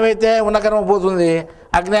జ్ఞానమైతే ఉన్న కర్మ పోతుంది,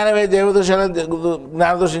 అజ్ఞానమైతే దేవదోష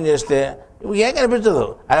జ్ఞానదోషం చేస్తే ఏం కనిపించదు.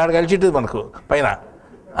 అది అక్కడ కలిసిట్టుంది మనకు పైన.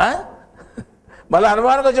 మళ్ళీ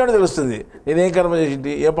అనుమానం వచ్చేవాడు తెలుస్తుంది నేనేం కర్మ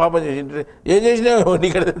చేసింటి, ఏ పాపం చేసింటి, ఏం చేసినా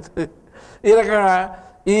నీకు తెలుస్తుంది. ఈ రకంగా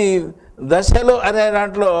ఈ దశలు అనే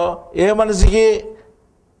దాంట్లో ఏ మనిషికి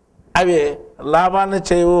అవి లాభాన్ని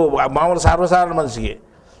చేయవు. మామూలు సర్వసాధారణ మనిషికి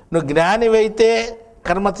నువ్వు జ్ఞానివైతే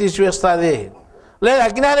కర్మ తీసివేస్తుంది, లేదా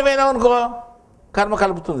అజ్ఞానమైనావు అనుకో కర్మ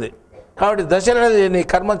కలుపుతుంది. కాబట్టి దశలు అనేది నీ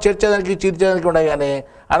కర్మ చేర్చేదానికి తీర్చేదానికి ఉన్నాయి కానీ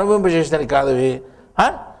అనుభవింపజేసేదానికి కాదు.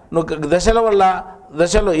 నువ్వు దశల వల్ల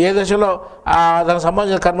దశలో ఏ దశలో దానికి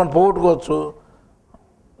సంబంధించిన కర్మను పోగొట్టుకోవచ్చు,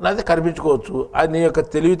 లేకపోతే కనిపించుకోవచ్చు. అది నీ యొక్క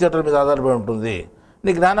తెలివితేటల మీద ఆధారపడి ఉంటుంది, నీ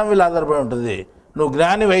జ్ఞానం మీద ఆధారపడి ఉంటుంది. నువ్వు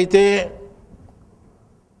జ్ఞానివైతే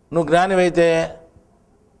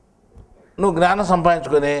నువ్వు జ్ఞానం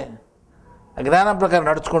సంపాదించుకొని ఆ జ్ఞానం ప్రకారం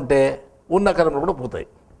నడుచుకుంటే ఉన్న కర్మలు కూడా పోతాయి.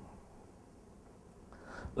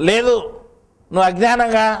 లేదు నువ్వు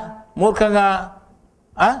అజ్ఞానంగా మూర్ఖంగా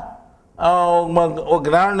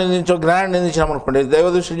జ్ఞానం నిందించామనుకోండి,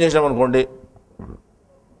 దైవదృష్టి చేసామనుకోండి,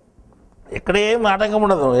 ఎక్కడేం ఆటంకం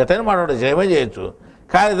ఉండదు, ఎట్టైనా మాట్లాడచ్చు, ఏమీ చేయొచ్చు.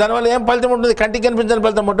 కానీ దానివల్ల ఏం ఫలితం ఉంటుంది? కంటికి కనిపించని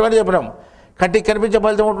ఫలితం మొట్టమొదటి చెప్పినాం. కంటికి కనిపించే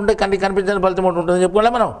ఫలితం ఒకటి ఉంటే కంటికి కనిపించని ఫలితం ఒకటి ఉంటుందని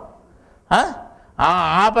చెప్పుకోలే మనం.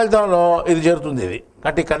 ఆ ఫలితంలో ఇది చేరుతుంది. ఇది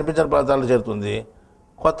కంటికి కనిపించని ఫలితాలు చేరుతుంది.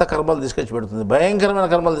 కొత్త కర్మలు తీసుకొచ్చి పెడుతుంది, భయంకరమైన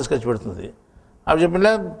కర్మలు తీసుకొచ్చి పెడుతుంది. అవి చెప్పిన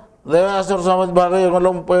దేవాసుర సంవత్సర భాగ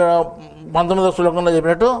యుగంలో 19వ శ్లోకంలో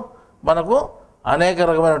చెప్పినట్టు మనకు అనేక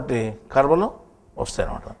రకమైనటువంటి కర్మలు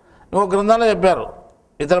వస్తాయన్నమాట. ఇంకో గ్రంథాల్లో చెప్పారు,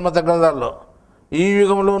 ఇతర మత గ్రంథాల్లో, ఈ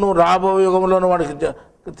యుగంలోనూ రాబో యుగంలోనూ వాడికి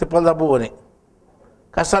తిప్పలు తప్పు అని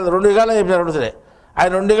కష్టాలు 2 యుగాలని చెప్పినాడు. అడుగుతారే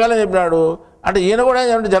ఆయన 2 యుగాలని చెప్పినాడు. అంటే ఈయన కూడా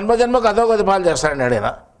జన్మకు అధోగతి పాలు చేస్తాడండి ఆయన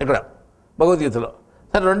ఇక్కడ భగవద్గీతలో.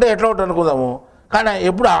 సరే 2 ఎట్లా ఒకటి అనుకుందాము, కానీ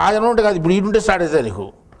ఎప్పుడు ఆ జన్మ ఉంటే కాదు, ఇప్పుడు ఇటుంటే స్టార్ట్ అవుతుంది నీకు.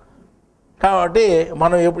 కాబట్టి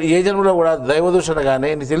మనం ఎప్పుడు ఏ జన్మలో కూడా దైవదూషణ కానీ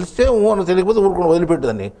నీకు తెలిస్తే నువ్వు తెలియకపోతే ఊరుకుని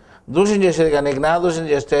వదిలిపెట్టుదని. దూషణ చేసేది కానీ జ్ఞానదూషణ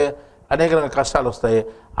చేస్తే అనేక రకాల కష్టాలు వస్తాయి.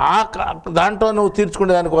 దాంట్లో నువ్వు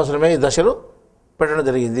తీర్చుకునే దానికోసమే ఈ దశలు పెట్టడం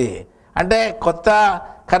జరిగింది. అంటే కొత్త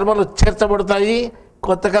కర్మలు చేర్చబడతాయి,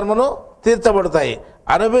 కొత్త కర్మలు తీర్చబడతాయి.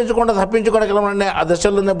 అనుభవించకుండా తప్పించుకునే కర్మలనే ఆ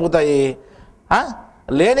దశల్లోనే పోతాయి.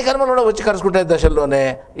 లేని కర్మలు కూడా వచ్చి కలుసుకుంటాయి దశల్లోనే.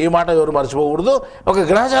 ఈ మాట ఎవరు మర్చిపోకూడదు. ఒక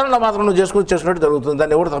గ్రహచారంలో మాత్రం నువ్వు చేసుకున్నట్టు జరుగుతుంది,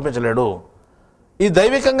 దాన్ని ఎవరు తప్పించలేడు. ఈ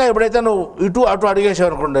దైవికంగా ఎప్పుడైతే నువ్వు ఇటు అటు అడిగేసావు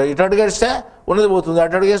అనుకోండి, ఇటు అడిగేస్తే ఉన్నది పోతుంది,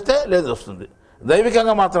 అటు అడిగేస్తే లేదు వస్తుంది.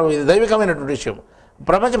 దైవికంగా మాత్రం ఇది దైవికమైనటువంటి విషయం.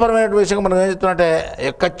 ప్రపంచపరమైనటువంటి విషయంగా మనం ఏం చెప్తున్నట్టే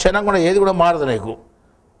ఎక్క క్షణం కూడా ఏది కూడా మారదు, నీకు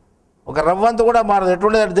ఒక రవ్వంత కూడా మారదు,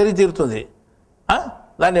 ఎటువంటి అది జరిగి తీరుతుంది.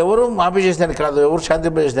 దాన్ని ఎవరు మాఫీ చేసేదానికి కాదు, ఎవరు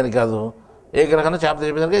శాంతింపజేసేదానికి కాదు, ఏ గ్రహం శాంతి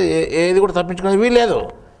చేసేదానికి ఏది కూడా తప్పించుకునేది వీల్లేదు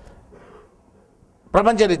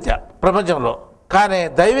ప్రపంచరీత్యా ప్రపంచంలో. కానీ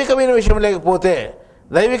దైవికమైన విషయం లేకపోతే,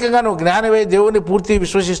 దైవికంగా నువ్వు జ్ఞానమే దేవుని పూర్తి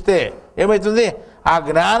విశ్వసిస్తే ఏమవుతుంది, ఆ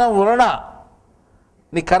జ్ఞానం వలన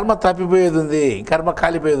నీ కర్మ తప్పిపోయేది ఉంది, కర్మ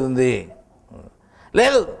కాలిపోయేది ఉంది.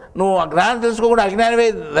 లేదు నువ్వు ఆ జ్ఞానం తెలుసుకోకుండా అజ్ఞానమే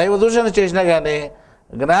దైవ దూషణ చేసినా కానీ,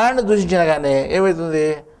 జ్ఞానాన్ని దూషించినా కానీ ఏమవుతుంది,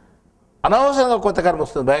 అనవసరంగా కొత్త కర్మ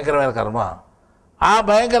వస్తుంది, భయంకరమైన కర్మ. ఆ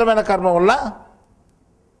భయంకరమైన కర్మ వల్ల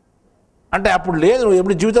అంటే అప్పుడు లేదు, నువ్వు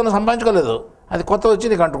ఎప్పుడు జీవితంలో సంపాదించుకోలేదు, అది కొత్త వచ్చి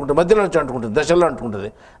నీకు అంటుకుంటుంది, మధ్యలో వచ్చి అంటుకుంటుంది, దశల్లో అంటుకుంటుంది.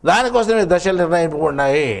 దానికోసమే దశలు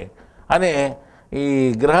నిర్ణయింపబడినాయి అని ఈ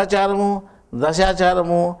గ్రహచారము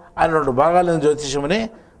దశాచారము అని 2 భాగాలు జ్యోతిష్యమని.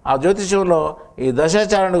 ఆ జ్యోతిష్యంలో ఈ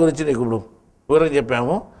దశాచారాన్ని గురించి నీకు ఇప్పుడు వివరంగా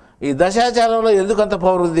చెప్పాము. ఈ దశాచారంలో ఎందుకు అంత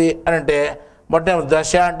పవర్ ఉంది అని అంటే, మొట్ట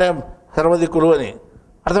దశ అంటే సర్వదిక్కులు అని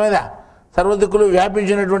అర్థమైందా, సర్వదిక్కులు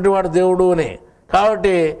వ్యాపించినటువంటి వాడు దేవుడు అని.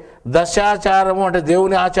 కాబట్టి దశాచారము అంటే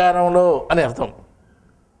దేవుని ఆచారంలో అని అర్థం.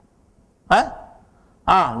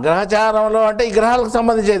 గ్రహచారంలో అంటే ఈ గ్రహాలకు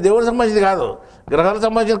సంబంధించి, దేవునికి సంబంధించింది కాదు, గ్రహాలకు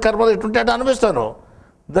సంబంధించిన కర్మలు ఎటుంటే అటు అనిపిస్తాను.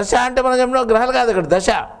 దశ అంటే మనం చెప్పిన గ్రహాలు కాదు, ఇక్కడ దశ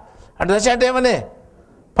అంటే దశ అంటే ఏమని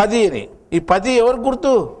 10 అని. ఈ 10 ఎవరికి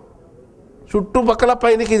గుర్తు, చుట్టుపక్కల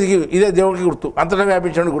పైనకి ఇది ఇదే దేవుడికి గుర్తు, అంతటా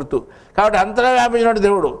వ్యాపించిన గుర్తు. కాబట్టి అంతటా వ్యాపించినట్టు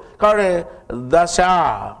దేవుడు. కాబట్టి దశ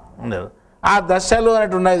ఉన్నారు. ఆ దశలు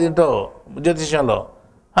అనేవి ఉన్నాయి దీంట్లో జ్యోతిష్యంలో.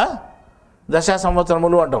 దశా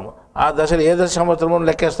సంవత్సరములు అంటాము. ఆ దశలు ఏ దశ సంవత్సరములు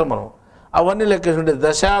లెక్కేస్తాం మనం, అవన్నీ లెక్కేసుకుంటే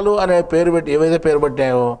దశాలు అనే పేరు పెట్టి ఏవైతే పేరు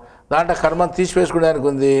పెట్టాయో దాంట్లో కర్మను తీసివేసుకునేదానికి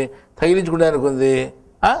ఉంది, తగిలించుకునేదానికి ఉంది.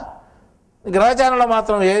 గ్రహచారంలో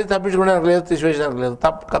మాత్రం ఏది తప్పించుకునేదానికి లేదు, తీసివేసేదానికి లేదు,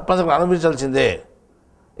 తప్పనిసరిగా అనుభవించాల్సిందే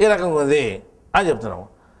ఈ రకంగా ఉంది అని చెప్తున్నాము.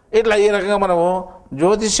 ఇట్లా ఈ రకంగా మనము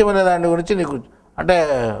జ్యోతిష్యం అనే దాని గురించి నీకు అంటే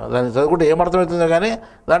దాన్ని చదువుకుంటే ఏమర్థమవుతుందో కానీ,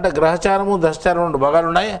 దాంట్లో గ్రహచారము దశచారం 2 భాగాలు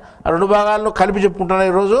ఉన్నాయి. ఆ 2 భాగాలను కలిపి చెప్పుకుంటున్నాయి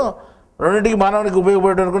ఈరోజు. రెండింటికి మానవునికి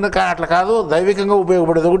ఉపయోగపడేది అనుకుంటే, కానీ అట్లా కాదు, దైవికంగా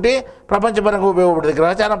ఉపయోగపడేది ఒకటి, ప్రపంచపరంగా ఉపయోగపడేది.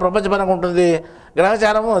 గ్రహచారం ప్రపంచపరంగా ఉంటుంది,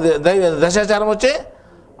 గ్రహచారము దశాచారం వచ్చి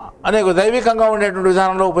అనేక దైవికంగా ఉండేటువంటి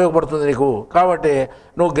విధానంలో ఉపయోగపడుతుంది నీకు. కాబట్టి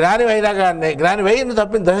నువ్వు జ్ఞాని అయినా కానీ, జ్ఞాని అయి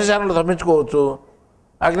నువ్వు దశాచారంలో తప్పించుకోవచ్చు.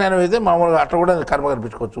 అజ్ఞానం అయితే మామూలుగా అట్లా కూడా కర్మ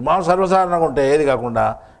కనిపించుకోవచ్చు. మామూలు సర్వసాధారణంగా ఉంటే ఏది కాకుండా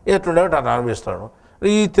ఎట్లుండేవి అట్లా అనిపిస్తాడు.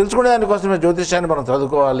 ఈ తెలుసుకునే దానికోసమే జ్యోతిష్యాన్ని మనం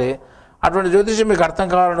చదువుకోవాలి. అటువంటి జ్యోతిష్యం మీకు అర్థం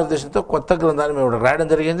కావాలనే ఉద్దేశంతో కొత్త గ్రంథాన్ని మేము రాయడం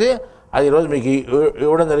జరిగింది. అది ఈరోజు మీకు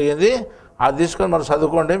ఇవ్వడం జరిగింది. అది తీసుకొని మనం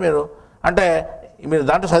చదువుకోండి. మీరు అంటే మీరు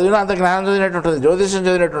దాంట్లో చదివినా అంత జ్ఞానం చదివినట్టు ఉంటుంది, జ్యోతిష్యం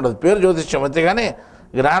చదివినట్టు ఉంటుంది. పేరు జ్యోతిష్యం అంతేగాని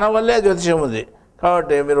జ్ఞానం వల్లే జ్యోతిష్యం ఉంది.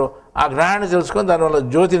 కాబట్టి మీరు ఆ జ్ఞానాన్ని తెలుసుకొని దానివల్ల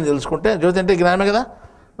జ్యోతిని తెలుసుకుంటే, జ్యోతి అంటే జ్ఞానమే కదా,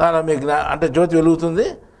 దానిలో మీ అంటే జ్యోతి వెలుగుతుంది.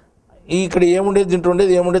 ఇక్కడ ఏముండేది దీంట్లో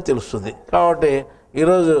ఉండేది ఏముండేది తెలుస్తుంది. కాబట్టి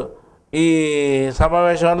ఈరోజు ఈ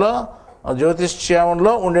సమావేశంలో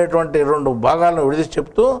జ్యోతిష్యంలో ఉండేటువంటి 2 భాగాలను విడిచి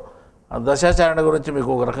చెప్తూ దశాచారణ గురించి మీకు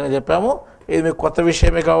ఒక రకంగా చెప్పాము. ఇది మీకు కొత్త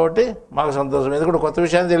విషయమే కాబట్టి మాకు సంతోషం. ఎందుకంటే కొత్త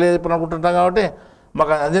విషయాన్ని తెలియజెప్పాలనుకుంటున్నాం కాబట్టి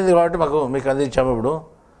మాకు అందింది కాబట్టి మీకు అందించాము. ఇప్పుడు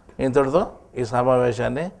ఇంతటితో ఈ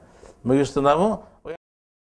సమావేశాన్ని ముగిస్తున్నాము.